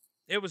that.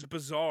 It was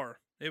bizarre.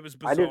 It was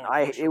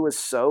bizarre. It was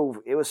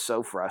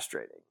so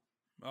frustrating.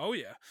 Oh,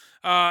 yeah.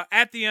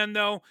 At the end,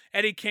 though,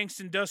 Eddie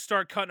Kingston does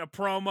start cutting a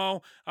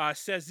promo,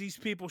 says these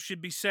people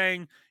should be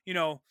saying,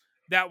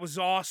 that was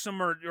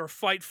awesome or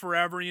fight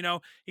forever.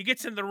 He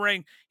gets in the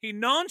ring. He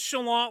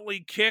nonchalantly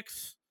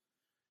kicks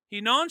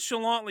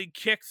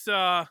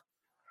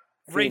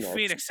Rey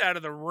Fenix out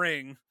of the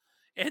ring.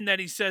 And then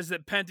he says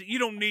that Penta, you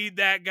don't need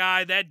that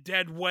guy, that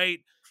dead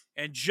weight.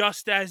 And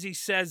just as he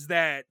says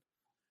that,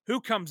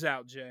 who comes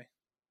out, Jay?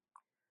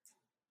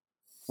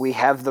 We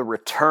have the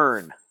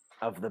return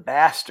of the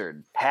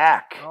bastard,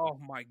 Pac. Oh,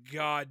 my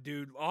God,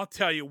 dude. I'll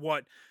tell you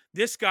what.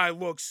 This guy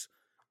looks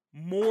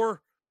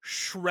more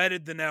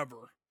shredded than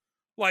ever.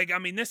 Like, I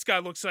mean, this guy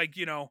looks like,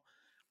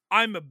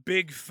 I'm a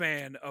big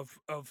fan of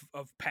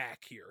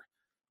Pac here.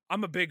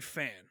 I'm a big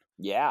fan.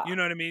 Yeah. You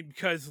know what I mean?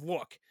 Because,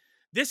 look,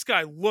 this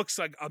guy looks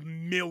like $1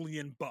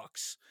 million.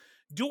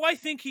 Do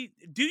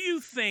you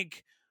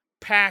think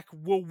Pac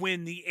will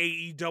win the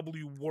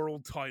AEW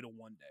World title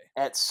one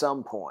day? At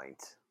some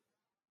point.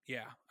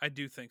 Yeah, I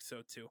do think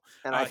so too.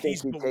 And I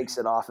think he takes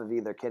it off of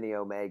either Kenny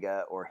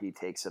Omega or he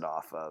takes it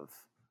off of...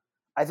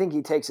 I think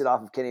he takes it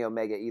off of Kenny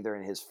Omega either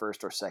in his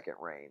first or second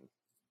reign.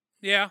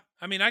 Yeah,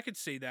 I mean, I could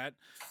see that.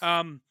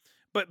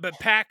 But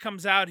Pac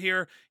comes out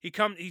here. He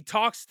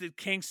talks to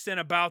Kingston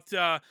about,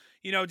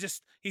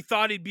 just he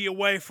thought he'd be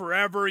away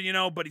forever,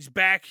 but he's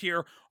back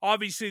here.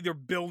 Obviously, they're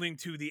building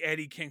to the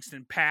Eddie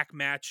Kingston-Pac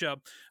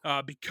matchup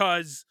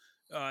because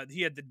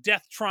he had the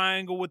death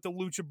triangle with the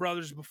Lucha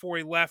Brothers before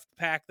he left,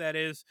 Pac, that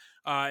is.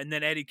 And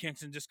then Eddie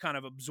Kingston just kind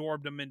of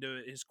absorbed him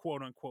into his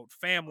quote-unquote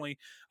family.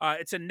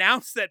 It's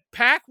announced that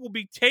Pac will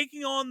be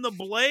taking on the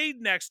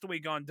Blade next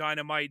week on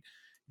Dynamite.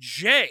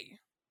 Jay,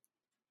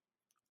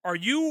 are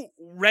you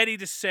ready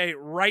to say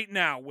right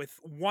now with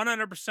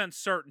 100%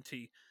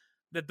 certainty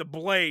that the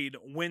Blade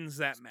wins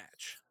that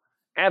match?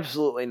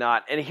 Absolutely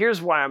not. And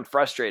here's why I'm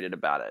frustrated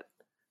about it.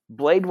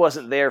 Blade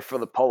wasn't there for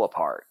the pull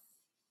apart.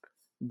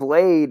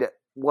 Blade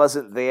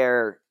wasn't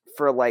there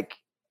for like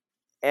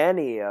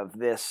any of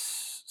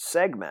this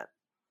segment.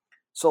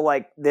 So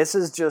like this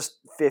is just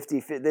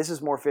 50 this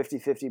is more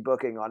 50-50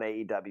 booking on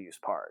AEW's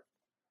part.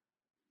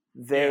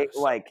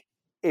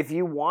 If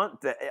you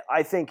want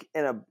I think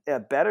in a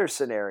better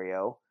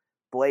scenario,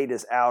 Blade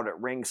is out at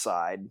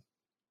ringside.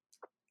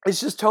 It's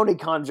just Tony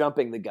Khan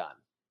jumping the gun.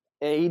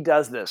 And he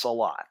does this a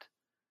lot.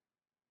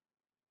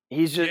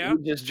 He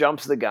just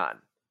jumps the gun.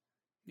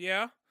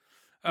 Yeah.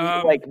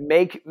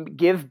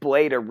 Give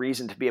Blade a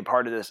reason to be a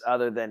part of this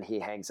other than he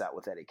hangs out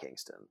with Eddie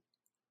Kingston.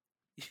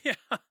 Yeah.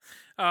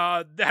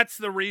 That's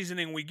the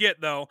reasoning we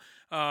get though.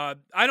 I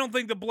don't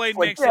think the Blade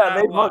makes it out.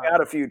 They've hung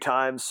out a few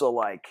times, so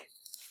like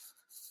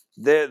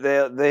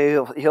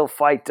he'll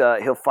fight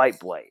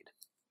Blade.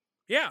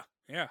 Yeah.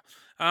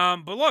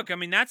 But look, I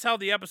mean, that's how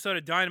the episode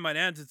of Dynamite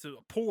ends. It's a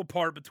pull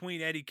apart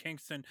between Eddie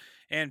Kingston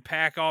and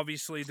Pac.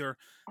 Obviously, they're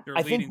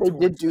I think they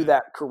did do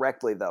that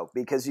correctly though,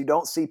 because you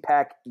don't see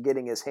Pac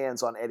getting his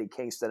hands on Eddie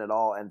Kingston at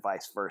all, and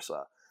vice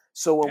versa.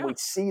 So when we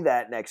see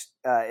that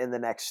in the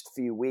next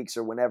few weeks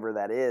or whenever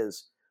that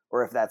is,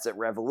 or if that's at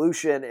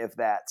Revolution, if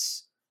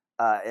that's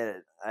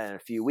in a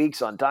few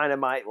weeks on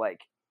Dynamite,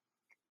 like.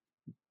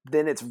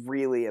 Then it's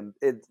really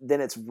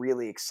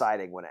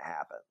exciting when it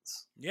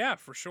happens. Yeah,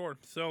 for sure.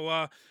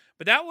 So,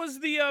 but that was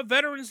the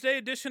Veterans Day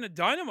edition of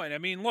Dynamite. I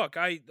mean, look,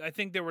 I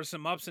think there were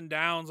some ups and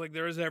downs like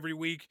there is every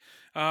week.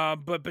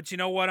 But you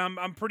know what?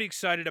 I'm pretty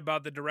excited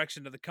about the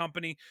direction of the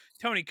company.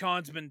 Tony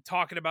Khan's been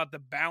talking about the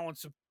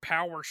balance of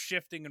power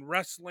shifting and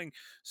wrestling.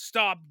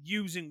 Stop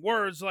using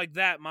words like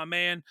that, my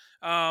man.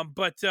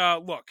 But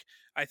look,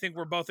 I think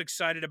we're both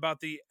excited about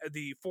the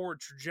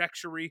forward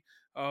trajectory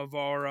of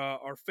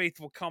our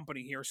faithful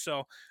company here.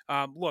 So,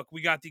 look,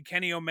 we got the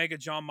Kenny Omega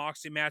Jon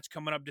Moxley match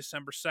coming up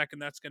December 2nd.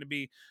 That's going to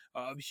be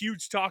a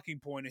huge talking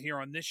point here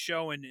on this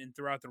show and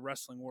throughout the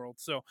wrestling world.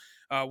 So,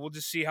 we'll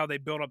just see how they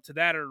build up to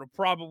that. It'll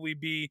probably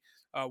be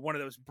one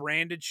of those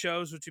branded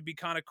shows, which would be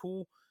kind of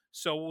cool.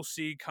 So we'll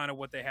see kind of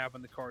what they have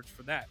on the cards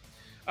for that.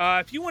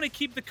 If you want to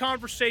keep the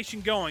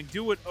conversation going,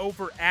 do it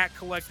over at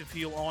Collective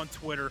Heel on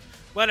Twitter.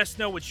 Let us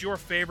know what your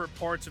favorite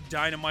parts of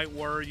Dynamite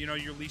were,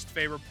 your least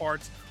favorite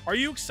parts. Are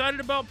you excited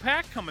about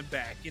Pac coming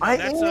back? I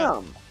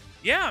am.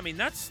 Yeah, I mean,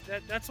 that's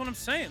what I'm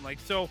saying. Like,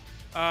 so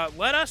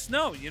let us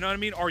know, you know what I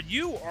mean? Are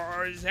you,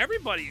 or is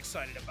everybody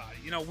excited about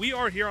it? We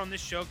are here on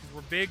this show because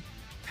we're big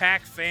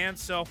Pac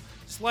fans. So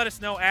just let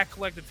us know at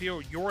Collective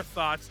Heel your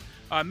thoughts.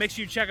 Make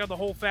sure you check out the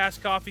Whole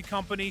Fast Coffee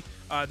Company.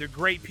 They're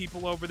great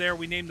people over there.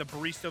 We name the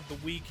Barista of the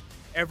Week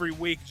every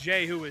week.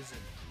 Jay, who is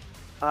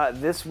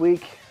it? This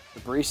week, the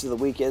Barista of the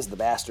Week is the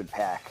Bastard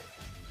Pac.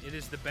 It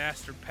is the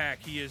Bastard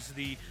Pac. He is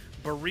the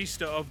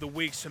Barista of the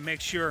Week, so make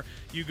sure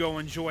you go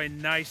enjoy a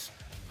nice,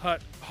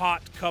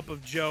 hot cup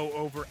of joe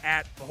over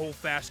at the Hold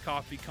Fast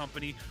Coffee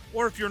Company.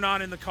 Or if you're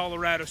not in the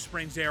Colorado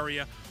Springs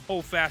area,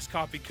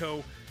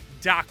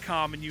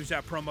 holdfastcoffeeco.com, and use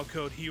that promo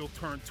code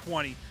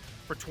HEELTURN20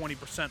 for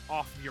 20%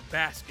 off of your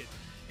basket.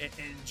 And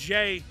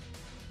Jay,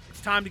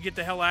 it's time to get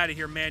the hell out of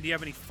here, man. Do you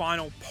have any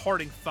final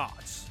parting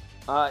thoughts?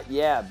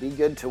 Yeah, be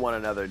good to one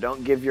another.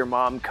 Don't give your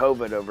mom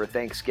COVID over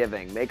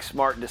Thanksgiving. Make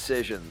smart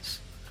decisions.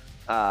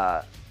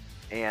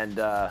 And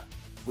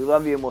we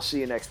love you, and we'll see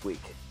you next week.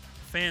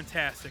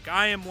 Fantastic.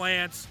 I am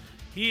Lance.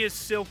 He is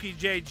Silky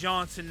J.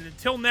 Johnson. And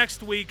until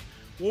next week,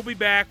 we'll be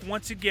back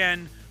once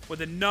again with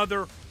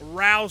another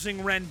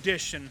rousing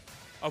rendition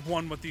of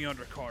One with the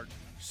Undercard.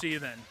 See you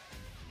then.